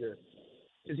Corey Seager.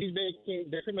 Because they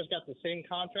pretty much got the same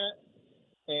contract.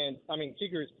 And,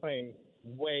 Seager is playing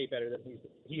way better than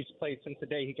he's played since the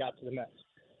day he got to the Mets.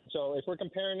 So if we're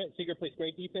comparing it, Seager plays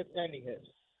great defense and he hits.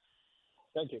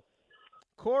 Thank you.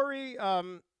 Corey,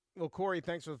 Corey,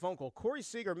 thanks for the phone call. Corey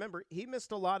Seager, remember, he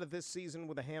missed a lot of this season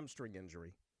with a hamstring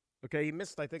injury. Okay, he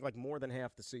missed, I think, more than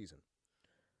half the season.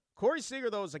 Corey Seager,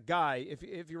 though, is a guy,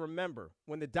 if you remember,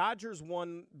 when the Dodgers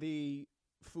won the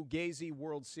Fugazi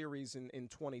World Series in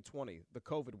 2020, the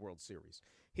COVID World Series,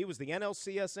 he was the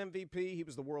NLCS MVP. He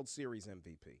was the World Series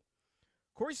MVP.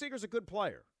 Corey Seager's a good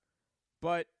player,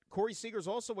 but Corey Seager's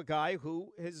also a guy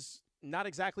who has not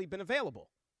exactly been available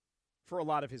for a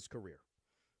lot of his career.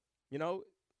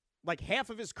 Half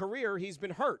of his career, he's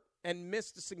been hurt and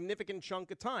missed a significant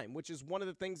chunk of time, which is one of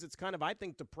the things that's kind of, I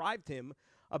think, deprived him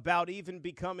about even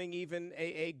becoming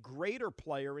a greater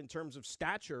player in terms of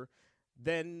stature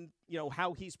than,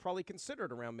 how he's probably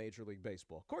considered around Major League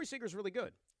Baseball. Corey Seager's really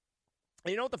good.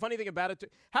 And you know what the funny thing about it,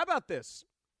 how about this?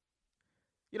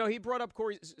 He brought up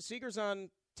Corey Seager's on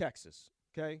Texas,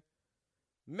 okay?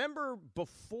 Remember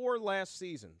before last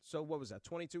season, so what was that,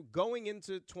 22? Going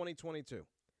into 2022,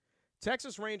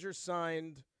 Texas Rangers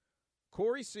signed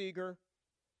Corey Seager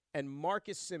and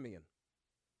Marcus Semien.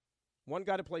 One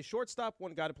guy to play shortstop,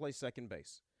 one guy to play second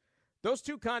base. Those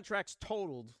two contracts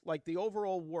totaled the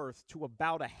overall worth to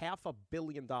about $500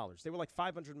 million. They were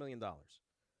 $500 million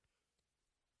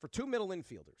for two middle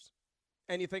infielders.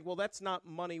 And you think, well, that's not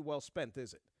money well spent,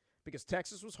 is it? Because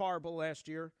Texas was horrible last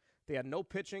year. They had no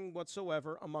pitching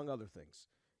whatsoever, among other things.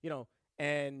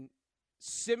 And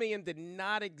Semien did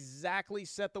not exactly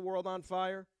set the world on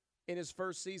fire in his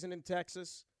first season in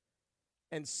Texas.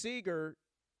 And Seager,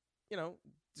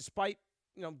 despite,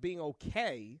 being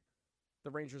okay,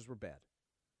 the Rangers were bad.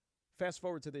 Fast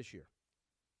forward to this year.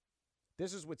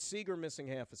 This is with Seager missing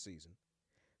half a season.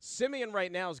 Semien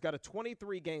right now has got a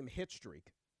 23-game hit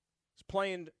streak. He's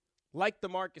playing like the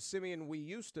Marcus Semien we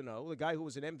used to know, the guy who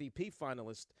was an MVP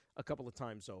finalist a couple of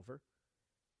times over.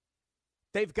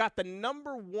 They've got the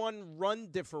number one run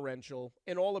differential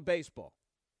in all of baseball,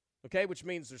 okay, which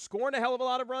means they're scoring a hell of a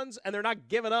lot of runs, and they're not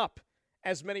giving up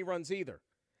as many runs either.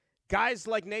 Guys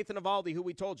like Nathan Eovaldi, who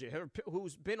we told you,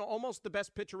 who's been almost the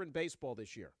best pitcher in baseball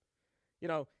this year.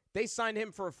 They signed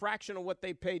him for a fraction of what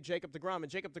they paid Jacob deGrom, and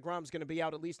Jacob deGrom's going to be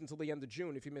out at least until the end of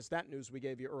June, if you missed that news we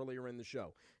gave you earlier in the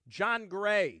show. John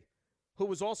Gray, who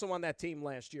was also on that team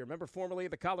last year. Remember, formerly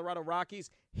of the Colorado Rockies?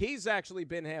 He's actually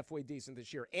been halfway decent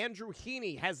this year. Andrew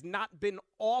Heaney has not been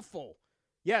awful.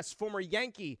 Yes, former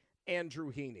Yankee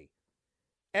Andrew Heaney.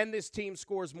 And this team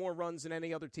scores more runs than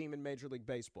any other team in Major League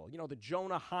Baseball. The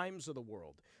Jonah Heims of the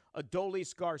world,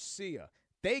 Adolis Garcia.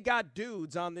 They got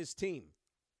dudes on this team.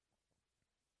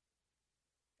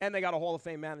 And they got a Hall of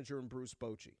Fame manager in Bruce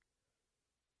Bochy.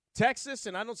 Texas,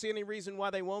 and I don't see any reason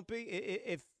why they won't be,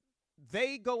 if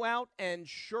they go out and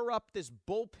shore up this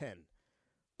bullpen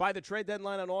by the trade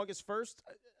deadline on August 1st,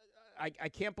 I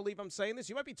can't believe I'm saying this.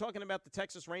 You might be talking about the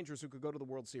Texas Rangers who could go to the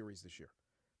World Series this year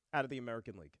out of the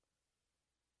American League.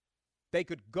 They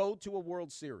could go to a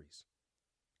World Series.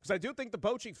 Because I do think the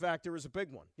Bochy factor is a big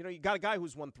one. You got a guy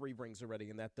who's won 3 rings already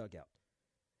in that dugout.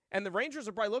 And the Rangers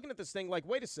are probably looking at this thing like,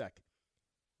 wait a sec.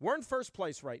 We're in first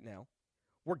place right now.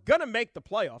 We're going to make the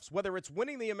playoffs, whether it's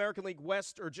winning the American League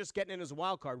West or just getting in as a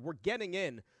wild card. We're getting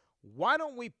in. Why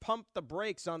don't we pump the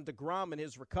brakes on deGrom and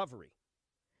his recovery?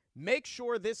 Make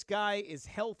sure this guy is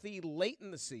healthy late in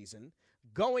the season,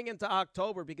 going into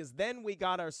October, because then we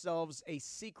got ourselves a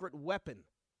secret weapon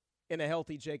in a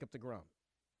healthy Jacob deGrom.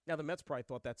 Now, the Mets probably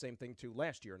thought that same thing, too,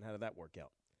 last year, and how did that work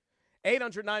out?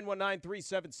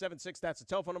 800-919-3776, that's the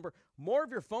telephone number. More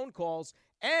of your phone calls,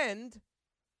 and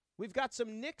we've got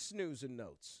some Knicks news and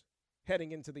notes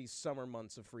heading into these summer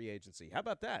months of free agency. How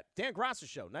about that? Dan Graca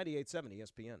Show, 98.7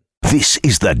 ESPN. This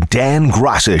is the Dan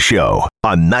Graca Show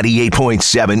on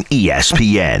 98.7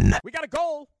 ESPN. We got a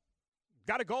goal.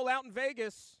 Got a goal out in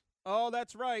Vegas. Oh,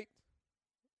 that's right.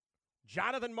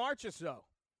 Jonathan Marchessault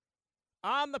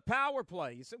on the power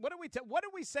play. You said, what did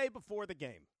we say before the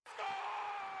game?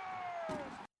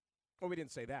 Well, we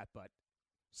didn't say that, but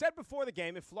said before the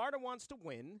game, if Florida wants to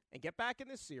win and get back in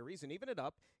this series and even it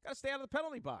up, got to stay out of the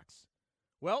penalty box.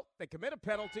 Well, they commit a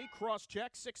penalty,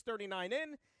 cross-check, 6:39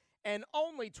 in, and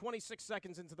only 26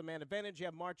 seconds into the man advantage, you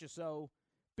have Marchessault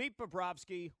beat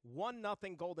Bobrovsky,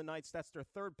 1-0 Golden Knights. That's their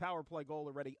third power play goal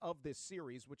already of this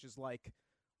series, which is like,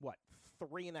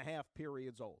 3.5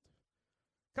 periods old.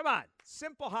 Come on,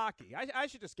 simple hockey. I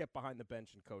should just get behind the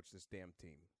bench and coach this damn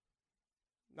team.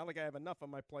 Not like I have enough on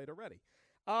my plate already.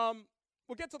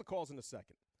 We'll get to the calls in a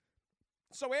second.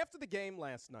 So after the game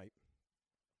last night,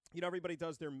 everybody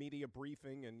does their media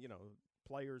briefing and,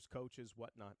 players, coaches,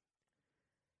 whatnot.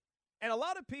 And a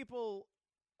lot of people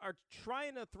are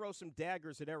trying to throw some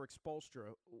daggers at Erik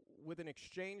Spoelstra with an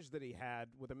exchange that he had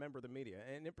with a member of the media.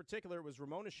 And in particular, it was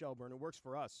Ramona Shelburne, who works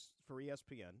for us, for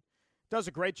ESPN. Does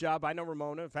a great job. I know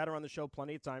Ramona. I've had her on the show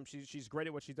plenty of times. She's great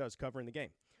at what she does, covering the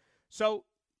game. So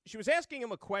she was asking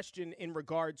him a question in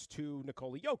regards to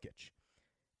Nikola Jokic.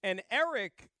 And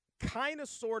Erik kind of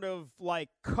sort of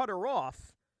cut her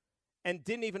off and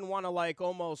didn't even want to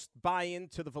almost buy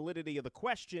into the validity of the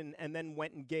question, and then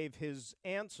went and gave his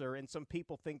answer. And some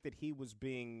people think that he was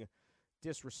being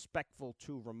disrespectful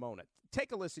to Ramona.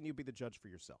 Take a listen. You be the judge for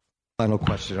yourself. Final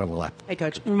question on the left. Hey,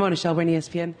 Coach. Ramona Shelburne,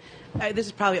 ESPN. This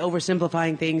is probably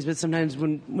oversimplifying things, but sometimes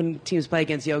when teams play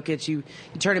against Jokic, you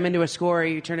turn him into a scorer,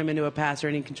 you turn him into a passer,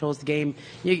 and he controls the game.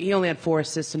 He only had 4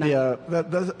 assists tonight. Yeah,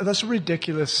 that's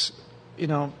ridiculous.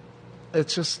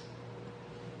 It's just,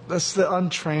 that's the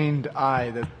untrained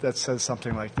eye that says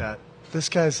something like that. This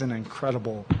guy's an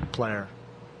incredible player.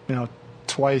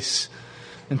 Twice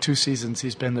in 2 seasons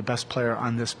he's been the best player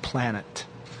on this planet.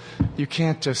 You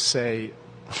can't just say,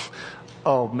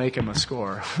 oh, make him a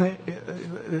scorer.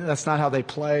 That's not how they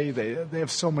play. They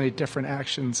have so many different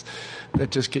actions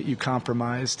that just get you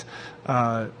compromised. We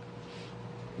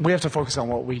have to focus on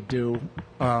what we do.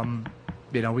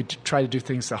 We try to do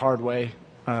things the hard way.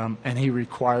 And he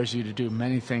requires you to do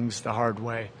many things the hard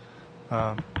way.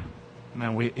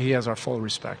 He has our full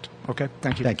respect. Okay?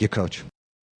 Thank you. Thank you, Coach.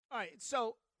 All right,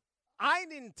 so I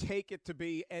didn't take it to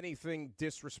be anything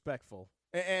disrespectful,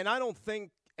 and I don't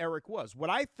think Erik was. What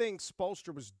I think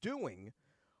Spoelstra was doing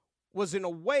was, in a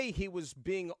way, he was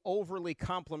being overly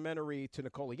complimentary to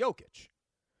Nikola Jokic.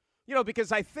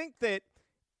 Because I think that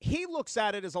he looks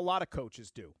at it as a lot of coaches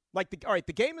do. All right,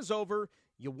 the game is over.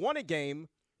 You won a game.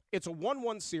 It's a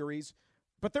 1-1 series,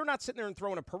 but they're not sitting there and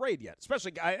throwing a parade yet.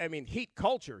 Especially, Heat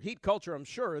culture. Heat culture, I'm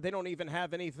sure, they don't even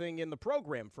have anything in the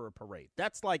program for a parade.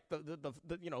 That's like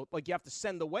you have to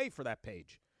send away for that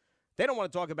page. They don't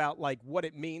want to talk about, what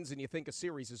it means and you think a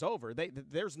series is over.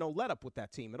 There's no let-up with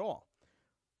that team at all.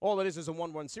 All it is a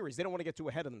 1-1 series. They don't want to get too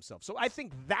ahead of themselves. So I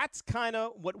think that's kind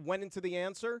of what went into the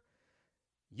answer.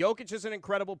 Jokic is an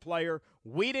incredible player.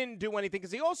 We didn't do anything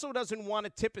because he also doesn't want to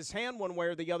tip his hand one way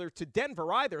or the other to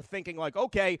Denver either, thinking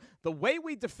okay, the way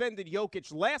we defended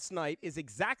Jokic last night is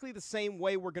exactly the same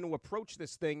way we're going to approach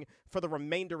this thing for the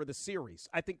remainder of the series.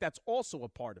 I think that's also a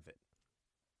part of it.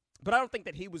 But I don't think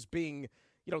that he was being,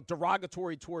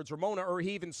 derogatory towards Ramona, or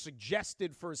he even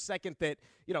suggested for a second that,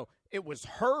 it was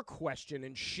her question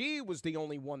and she was the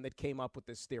only one that came up with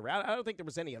this theory. I don't think there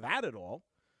was any of that at all.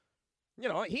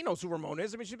 He knows who Ramona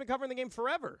is. She's been covering the game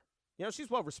forever. She's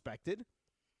well respected.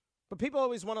 But people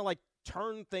always want to,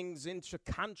 turn things into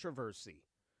controversy.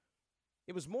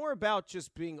 It was more about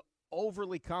just being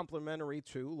overly complimentary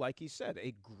to, like he said,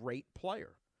 a great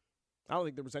player. I don't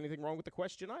think there was anything wrong with the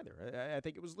question either. I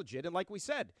think it was legit. And like we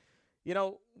said,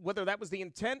 whether that was the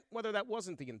intent, whether that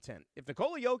wasn't the intent. If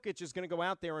Nikola Jokic is going to go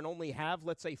out there and only have,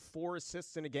 let's say, 4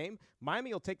 assists in a game,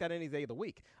 Miami will take that any day of the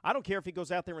week. I don't care if he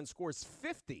goes out there and scores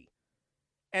 50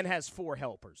 and has 4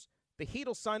 helpers. The Heat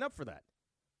will sign up for that.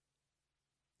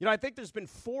 I think there's been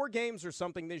 4 games or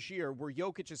something this year where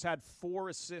Jokic has had 4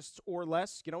 assists or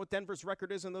less. You know what Denver's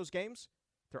record is in those games?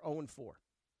 They're 0-4.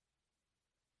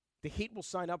 The Heat will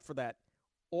sign up for that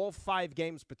all 5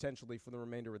 games potentially for the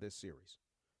remainder of this series.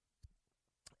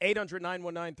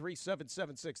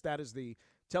 800-919-3776. That is the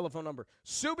telephone number.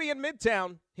 Subi in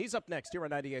Midtown. He's up next here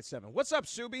on 98.7. What's up,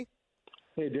 Subi?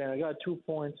 Hey, Dan, I got 2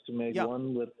 points to make. Yeah.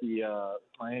 One with the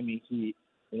Miami Heat.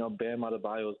 Bam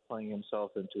Adebayo is playing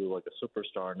himself into a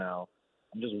superstar now.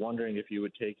 I'm just wondering if you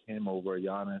would take him over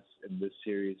Giannis in this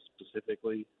series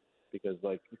specifically, because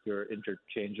if you're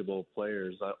interchangeable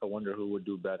players, I wonder who would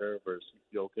do better versus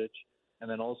Jokic. And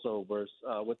then also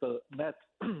with the Mets,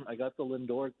 I got the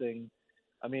Lindor thing.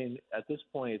 At this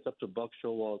point, it's up to Buck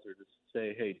Showalter to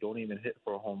say, hey, don't even hit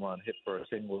for a home run, hit for a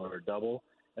single or a double.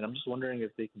 And I'm just wondering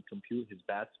if they can compute his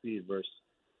bat speed versus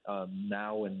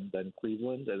now and then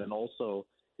Cleveland. And then also,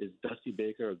 is Dusty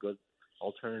Baker a good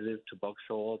alternative to Buck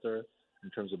Showalter in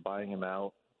terms of buying him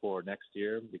out for next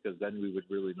year? Because then we would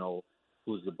really know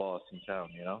who's the boss in town,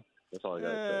 That's all I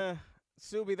got to say.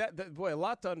 Subi, boy, a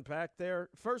lot to unpack there.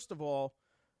 First of all,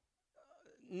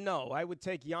 no, I would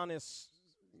take Giannis,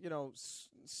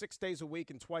 6 days a week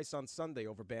and twice on Sunday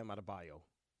over Bam Adebayo.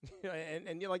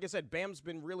 and like I said, Bam's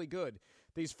been really good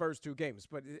these first 2 games,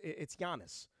 but it's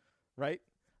Giannis, right?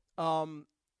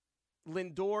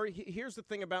 Lindor, here's the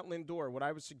thing about Lindor. What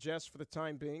I would suggest for the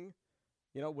time being,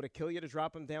 would it kill you to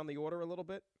drop him down the order a little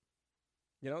bit?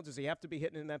 Does he have to be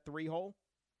hitting in that 3-hole?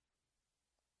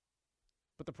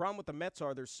 But the problem with the Mets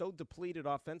are they're so depleted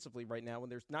offensively right now,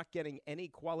 and they're not getting any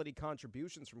quality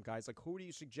contributions from guys. Like, who do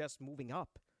you suggest moving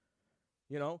up?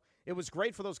 It was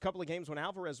great for those couple of games when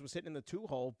Alvarez was hitting in the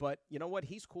 2-hole, but you know what?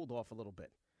 He's cooled off a little bit.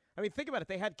 I mean, think about it.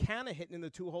 They had Canna hitting in the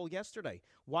 2-hole yesterday.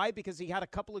 Why? Because he had a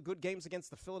couple of good games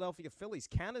against the Philadelphia Phillies.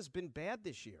 Canna's been bad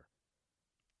this year.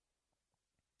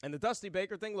 And the Dusty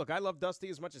Baker thing, look, I love Dusty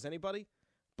as much as anybody,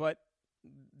 but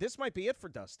this might be it for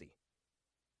Dusty.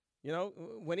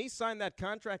 When he signed that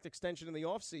contract extension in the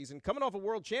offseason, coming off a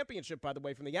world championship, by the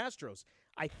way, from the Astros,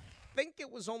 I think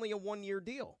it was only a 1-year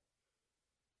deal.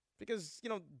 Because,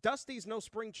 Dusty's no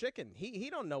spring chicken. He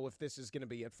don't know if this is going to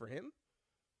be it for him.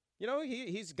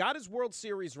 He's got his World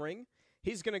Series ring.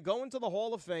 He's going to go into the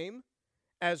Hall of Fame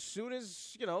as soon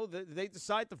as, they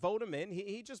decide to vote him in.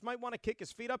 He just might want to kick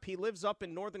his feet up. He lives up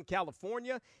in Northern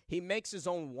California. He makes his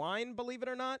own wine, believe it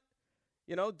or not.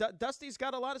 Dusty's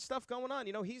got a lot of stuff going on.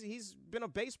 He's been a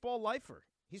baseball lifer.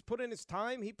 He's put in his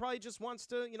time. He probably just wants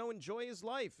to, enjoy his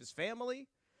life, his family,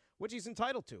 which he's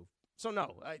entitled to. So,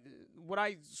 no. Would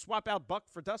I swap out Buck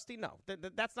for Dusty? No.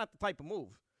 That's not the type of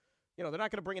move. They're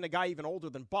not going to bring in a guy even older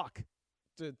than Buck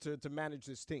to manage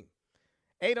this team.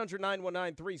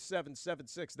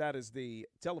 800-919-3776. That is the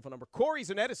telephone number.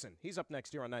 Corey's in Edison. He's up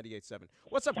next here on 98.7.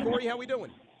 What's up, Corey? How we doing?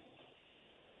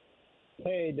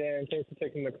 Hey, Dan. Thanks for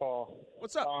taking the call.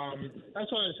 What's up? I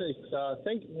just wanted to say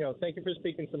thank you for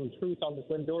speaking some truth on this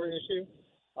Lindor issue.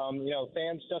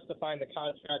 Fans justifying the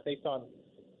contract based on,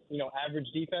 average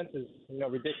defense is,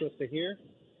 ridiculous to hear.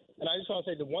 And I just want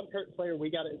to say the one player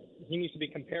he needs to be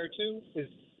compared to is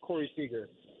Corey Seager.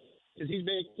 Because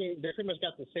they pretty much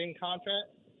got the same contract.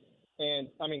 And,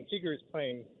 Seager is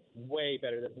playing way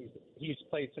better than he's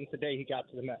played since the day he got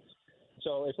to the Mets.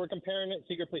 So if we're comparing it,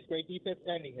 Seager plays great defense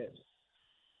and he hits.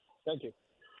 Thank you.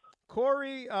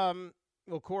 Corey,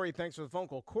 Corey, thanks for the phone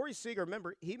call. Corey Seager,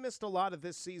 remember, he missed a lot of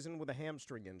this season with a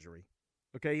hamstring injury.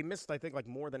 Okay, he missed, I think,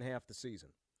 more than half the season.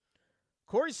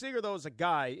 Corey Seager, though, is a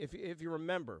guy, if you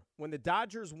remember, when the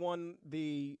Dodgers won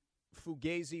the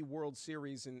Fugazi World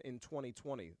Series in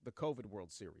 2020, the COVID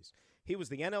World Series, he was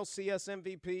the NLCS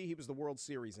MVP. He was the World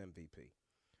Series MVP.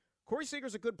 Corey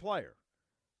Seager's a good player,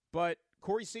 but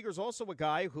Corey Seager's also a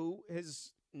guy who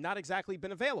has not exactly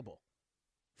been available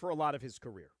for a lot of his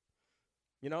career.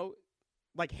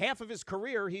 Half of his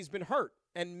career, he's been hurt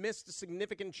and missed a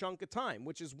significant chunk of time,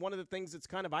 which is one of the things that's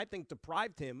kind of, I think,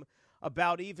 deprived him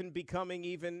about even becoming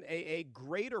a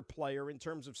greater player in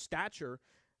terms of stature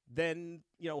than,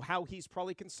 how he's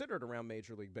probably considered around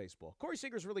Major League Baseball. Corey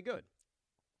Seager's really good.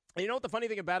 And you know what the funny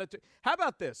thing about it, how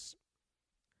about this?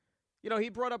 He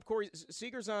brought up Corey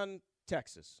Seager's on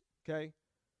Texas, okay?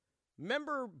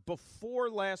 Remember before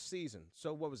last season,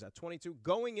 so what was that, 22?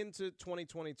 Going into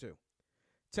 2022,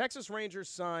 Texas Rangers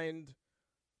signed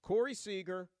Corey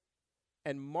Seager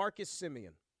and Marcus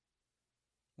Semien.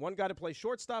 One guy to play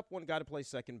shortstop, one guy to play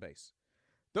second base.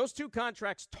 Those two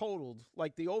contracts totaled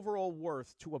the overall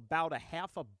worth to about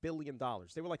 $500 million.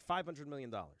 They were $500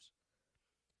 million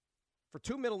for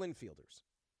 2 middle infielders.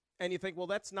 And you think, well,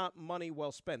 that's not money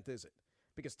well spent, is it?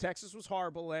 Because Texas was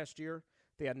horrible last year.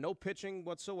 They had no pitching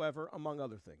whatsoever, among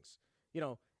other things.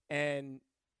 And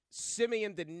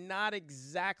Semien did not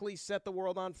exactly set the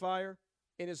world on fire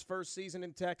in his first season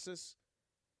in Texas.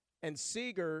 And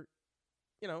Seager,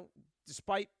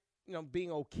 despite,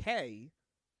 being okay,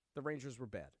 the Rangers were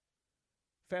bad.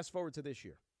 Fast forward to this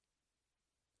year.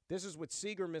 This is with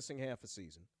Seager missing half a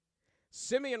season.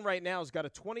 Semien right now has got a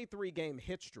 23-game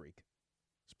hit streak.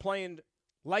 He's playing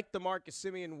like the Marcus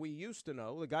Semien we used to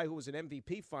know, the guy who was an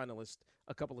MVP finalist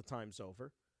a couple of times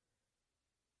over.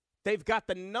 They've got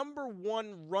the number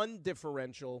 1 run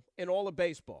differential in all of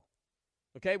baseball,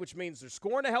 okay, which means they're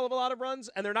scoring a hell of a lot of runs,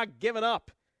 and they're not giving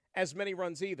up as many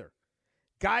runs either.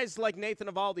 Guys like Nathan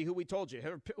Eovaldi, who we told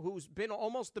you, who's been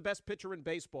almost the best pitcher in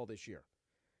baseball this year.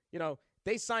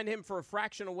 They signed him for a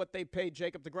fraction of what they paid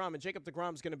Jacob deGrom, and Jacob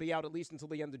deGrom's going to be out at least until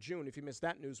the end of June, if you missed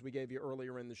that news we gave you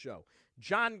earlier in the show.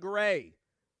 John Gray,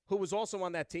 who was also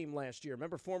on that team last year.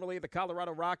 Remember, formerly the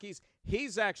Colorado Rockies?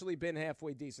 He's actually been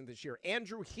halfway decent this year.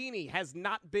 Andrew Heaney has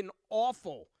not been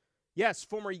awful. Yes,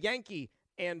 former Yankee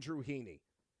Andrew Heaney.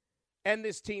 and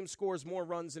this team scores more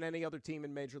runs than any other team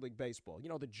in Major League Baseball. You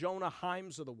know, the Jonah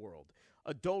Heims of the world,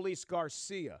 Adolis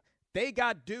Garcia. They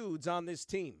got dudes on this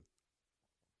team.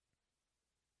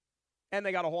 And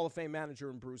they got a Hall of Fame manager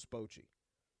in Bruce Bochy.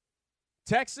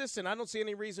 Texas, and I don't see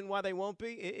any reason why they won't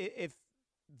be, if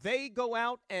they go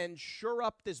out and shore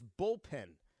up this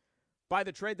bullpen by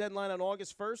the trade deadline on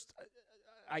August 1st,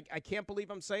 I can't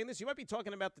believe I'm saying this. You might be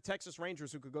talking about the Texas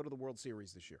Rangers who could go to the World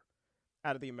Series this year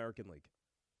out of the American League.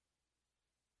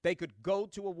 They could go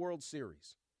to a World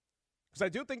Series. Because I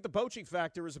do think the Bochy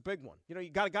factor is a big one. You know,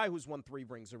 you got a guy who's won 3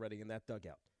 rings already in that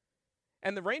dugout.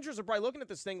 And the Rangers are probably looking at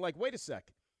this thing like, wait a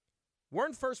sec. We're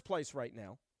in first place right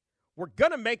now. We're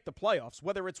going to make the playoffs,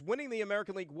 whether it's winning the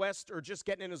American League West or just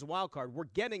getting in as a wild card. We're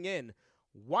getting in.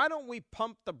 Why don't we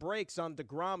pump the brakes on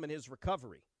DeGrom and his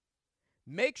recovery?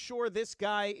 Make sure this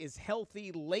guy is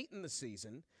healthy late in the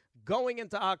season, going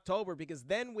into October, because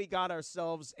then we got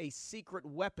ourselves a secret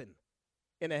weapon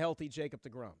in a healthy Jacob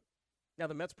DeGrom. Now,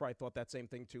 the Mets probably thought that same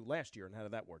thing, too, last year, and how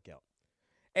did that work out?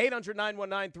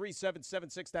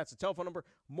 800-919-3776, that's the telephone number.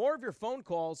 More of your phone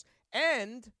calls,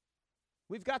 and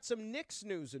we've got some Knicks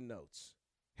news and notes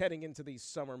heading into these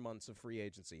summer months of free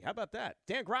agency. How about that?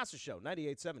 Dan Graca Show,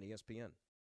 98.7 ESPN.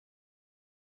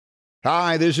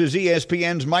 Hi, this is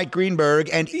ESPN's Mike Greenberg,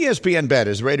 and ESPN Bet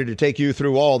is ready to take you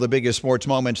through all the biggest sports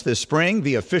moments this spring.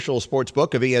 The official sports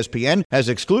book of ESPN has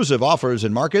exclusive offers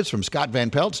and markets from Scott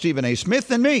Van Pelt, Stephen A. Smith,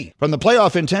 and me. From the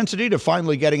playoff intensity to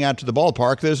finally getting out to the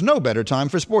ballpark, there's no better time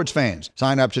for sports fans.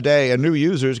 Sign up today, and new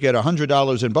users get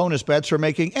 $100 in bonus bets for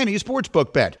making any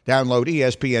sportsbook bet. Download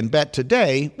ESPN Bet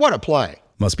today. What a play.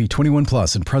 Must be 21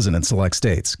 plus and present in select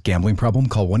states. Gambling problem?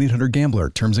 Call 1-800-GAMBLER.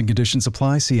 Terms and conditions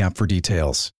apply. See app for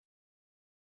details.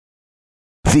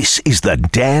 This is the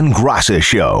Dan Graca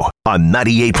Show on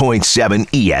 98.7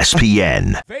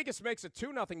 ESPN. Vegas makes it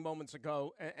 2-0 moments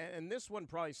ago, and this one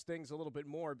probably stings a little bit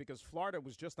more because Florida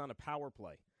was just on a power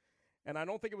play. And I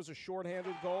don't think it was a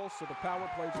shorthanded goal, so the power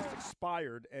play just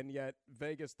expired, and yet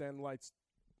Vegas then lights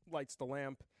the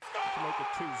lamp to make it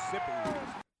 2 zipping.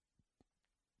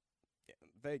 Yeah,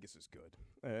 Vegas is good.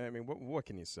 I mean, what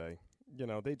can you say? You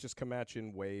know, they just come at you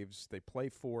in waves. They play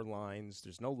 4 lines.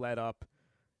 There's no let up.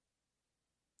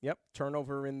 Yep,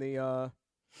 turnover in the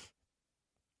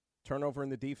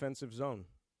defensive zone.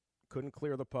 Couldn't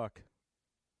clear the puck.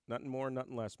 Nothing more,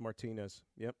 nothing less. Martinez.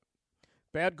 Yep,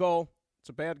 bad goal. It's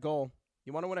a bad goal.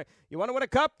 You want to win a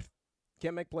cup?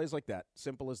 Can't make plays like that.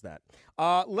 Simple as that.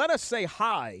 Let us say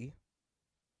hi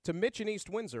to Mitch in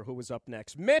East Windsor, who is up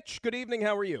next. Mitch, good evening.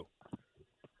 How are you?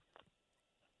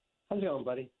 How's it going,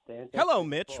 buddy? Dan, hello,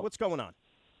 Mitch. What's going on?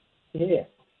 Yeah.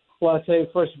 Well, I'll tell you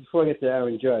first before I get to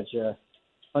Aaron Judge.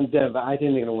 On Denver, I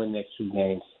think they're going to win the next 2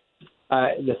 games.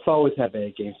 The forwards have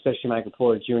bad games, especially Michael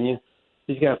Porter Jr.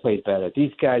 He's got to play better.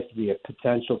 These guys could be a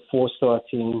potential 4-star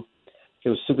team. They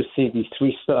will supersede these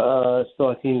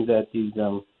 3-star teams that these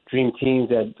dream teams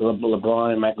that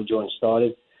LeBron and Michael Jordan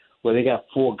started, where they got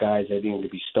 4 guys that are going to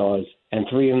be stars, and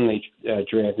 3 of them they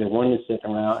drafted. 1 in the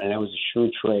second round, and that was a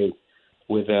shrewd trade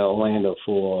with Orlando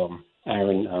for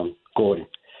Aaron Gordon.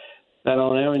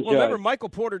 Remember Michael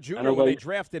Porter Jr., when they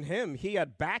drafted him, he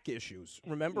had back issues,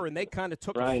 remember? And they kind of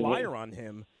took a flyer on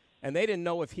him, and they didn't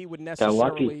know if he would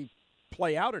necessarily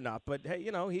play out or not. But, hey,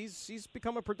 you know, he's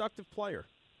become a productive player.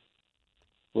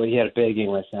 Well, he had a bad game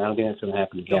last night. I don't think that's going to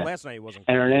happen again. No, last night he wasn't.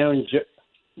 And on Aaron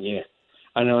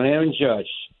Judge,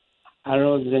 I don't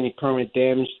know if there's any permanent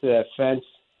damage to that fence,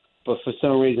 but for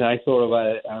some reason I thought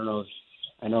about it. I don't know if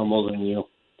I know I'm older than you.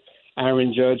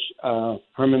 Aaron Judge,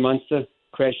 Herman Munster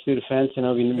crashed through the fence. I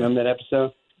know if you remember that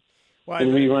episode. Well,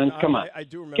 in reruns, come on. I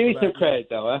do remember. Give me that, some credit,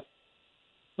 though,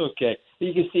 huh? Okay,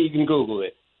 you can Google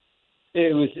it.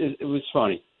 It was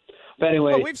funny. But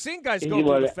anyway, well, we've seen guys go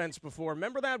through the fence before.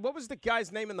 Remember that? What was the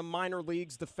guy's name in the minor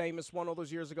leagues, the famous one all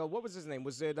those years ago? What was his name?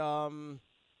 Was it Rodney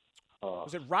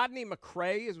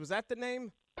McRae? Was that the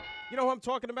name? You know who I'm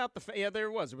talking about? Yeah, there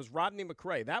it was. It was Rodney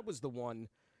McRae. That was the one.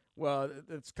 Well,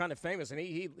 it's kind of famous, and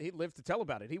he lived to tell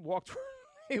about it. He walked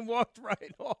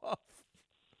right off.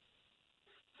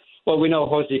 Well, we know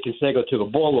Jose Canseco took a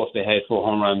ball off the head for a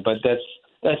home run, but that's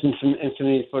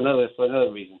infamy for another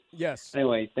reason. Yes.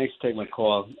 Anyway, thanks for taking my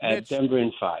call. At Denver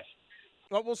in 5.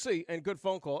 Well, we'll see. And good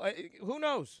phone call. Who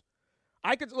knows?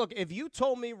 I could look. If you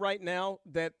told me right now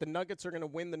that the Nuggets are going to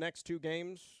win the next 2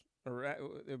 games, or it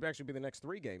would actually be the next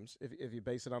 3 games, if you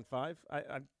base it on 5,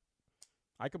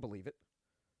 I could believe it.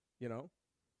 You know,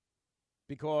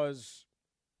 because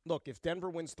look, if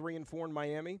Denver wins 3 and 4 in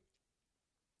Miami,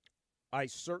 I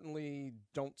certainly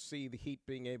don't see the Heat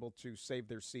being able to save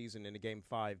their season in a Game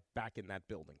 5 back in that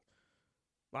building.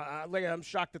 I'm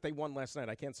shocked that they won last night.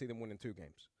 I can't see them winning 2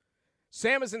 games.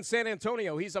 Sam is in San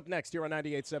Antonio. He's up next here on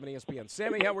 98.7 ESPN.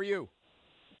 Sammy, how are you?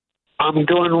 I'm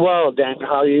doing well, Dan.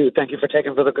 How are you? Thank you for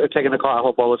taking the call. I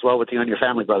hope all is well with you and your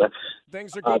family, brother.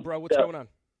 Things are good, bro. What's going on?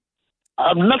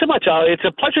 Nothing much. It's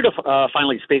a pleasure to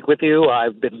finally speak with you.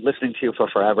 I've been listening to you for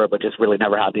forever, but just really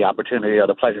never had the opportunity or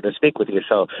the pleasure to speak with you.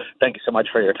 So thank you so much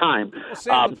for your time. Well,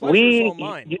 Sam, the pleasure's all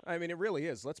mine. I mean, it really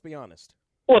is. Let's be honest.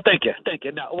 Well, thank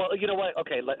you. No, well, you know what?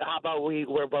 Okay, how about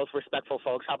we're both respectful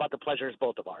folks. How about the pleasure is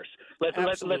both of ours?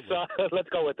 Let's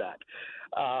go with that.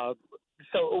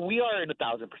 So we are in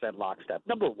 1,000% lockstep.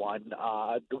 Number one,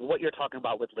 what you're talking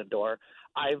about with Lindor,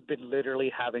 I've been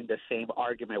literally having the same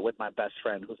argument with my best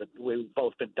friend, we've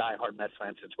both been diehard Mets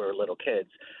fans since we were little kids.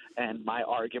 And my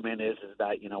argument is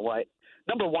that, you know what?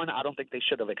 Number one, I don't think they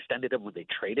should have extended him when they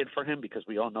traded for him, because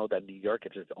we all know that New York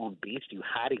is its own beast. You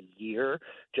had a year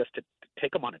just to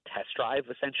take him on a test drive,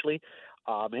 essentially.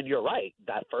 And you're right,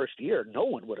 that first year, no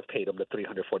one would have paid him the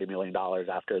 $340 million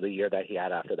after the year that he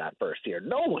had after that first year.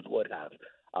 No one would have.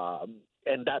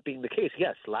 And that being the case,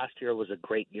 yes, last year was a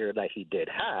great year that he did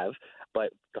have,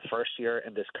 but the first year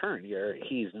and this current year,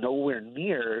 he's nowhere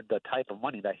near the type of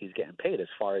money that he's getting paid as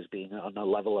far as being on the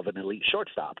level of an elite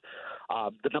shortstop.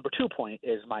 The number 2 point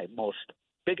is my most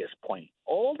biggest point.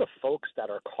 All the folks that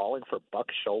are calling for Buck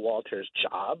Showalter's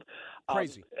job,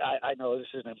 crazy. I know this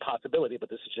is an impossibility, but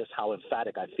this is just how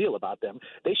emphatic I feel about them.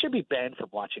 They should be banned from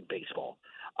watching baseball.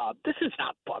 This is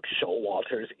not Buck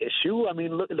Showalter's issue. I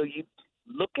mean, look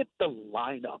at the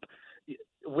lineup.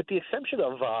 With the exception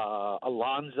of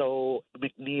Alonso,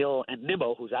 McNeil, and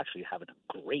Nimmo, who's actually having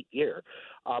a great year,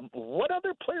 what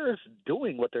other players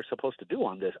doing what they're supposed to do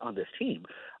on this team?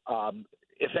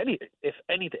 If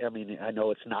anything, I mean, I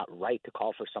know it's not right to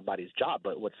call for somebody's job,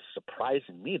 but what's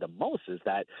surprising me the most is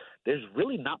that there's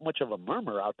really not much of a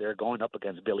murmur out there going up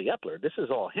against Billy Epler. This is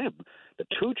all him. The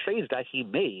 2 trades that he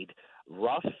made,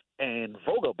 Ruff and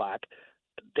Vogelbach,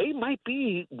 they might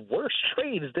be worse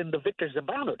trades than the Victor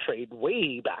Zambrano trade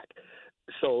way back.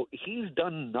 So he's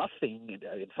done nothing.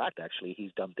 In fact, actually,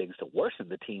 he's done things to worsen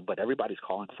the team, but everybody's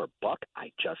calling for Buck.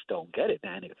 I just don't get it,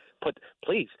 man.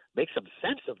 Please make some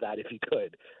sense of that if you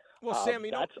could. Well, Sam,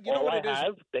 that's you know all what I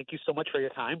have. Thank you so much for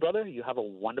your time, brother. You have a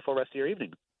wonderful rest of your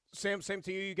evening. Sam, same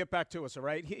to you. You get back to us, all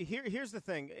right? Here's the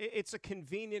thing. It's a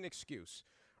convenient excuse.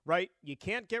 Right? You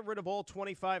can't get rid of all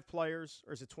 25 players,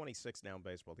 or is it 26 now in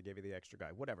baseball? They gave you the extra guy.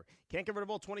 Whatever. Can't get rid of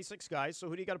all 26 guys, so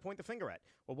who do you got to point the finger at?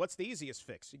 Well, what's the easiest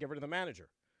fix? You get rid of the manager.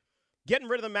 Getting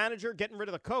rid of the manager, getting rid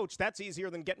of the coach, that's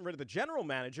easier than getting rid of the general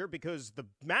manager, because the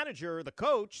manager, the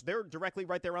coach, they're directly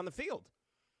right there on the field.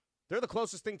 They're the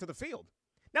closest thing to the field.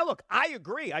 Now, look, I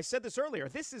agree. I said this earlier.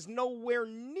 This is nowhere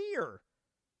near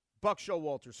Buck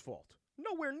Showalter's fault.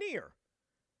 Nowhere near.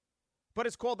 But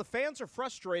it's called the fans are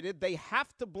frustrated. They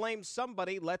have to blame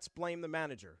somebody. Let's blame the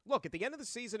manager. Look, at the end of the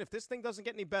season, if this thing doesn't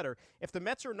get any better, if the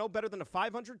Mets are no better than a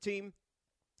 500 team,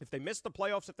 if they miss the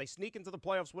playoffs, if they sneak into the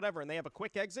playoffs, whatever, and they have a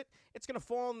quick exit, it's going to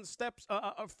fall on the steps,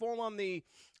 fall on the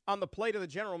plate of the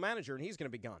general manager, and he's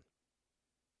going to be gone.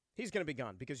 He's going to be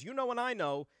gone because you know and I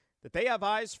know that they have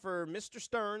eyes for Mr.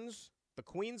 Stearns, the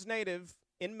Queens native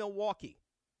in Milwaukee,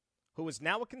 who is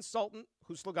now a consultant,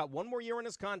 who's still got one more year in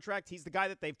his contract. He's the guy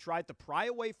that they've tried to pry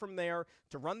away from there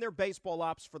to run their baseball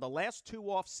ops for the last 2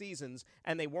 off seasons,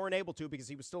 and they weren't able to because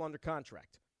he was still under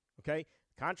contract. Okay?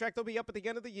 Contract will be up at the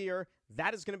end of the year.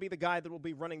 That is going to be the guy that will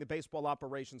be running the baseball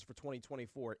operations for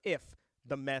 2024 if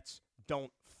the Mets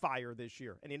don't fire this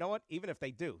year. And you know what? Even if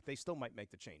they do, they still might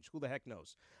make the change. Who the heck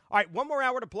knows? All right, one more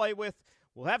hour to play with.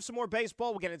 We'll have some more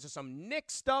baseball. We'll get into some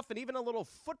Knicks stuff and even a little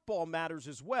football matters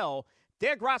as well.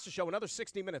 Dan Graca Show, another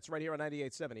 60 minutes right here on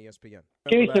 98.7 ESPN.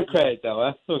 Give me some credit, though.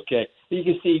 That's okay. You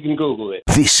can Google it.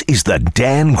 This is the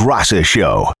Dan Graca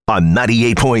Show on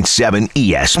 98.7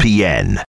 ESPN.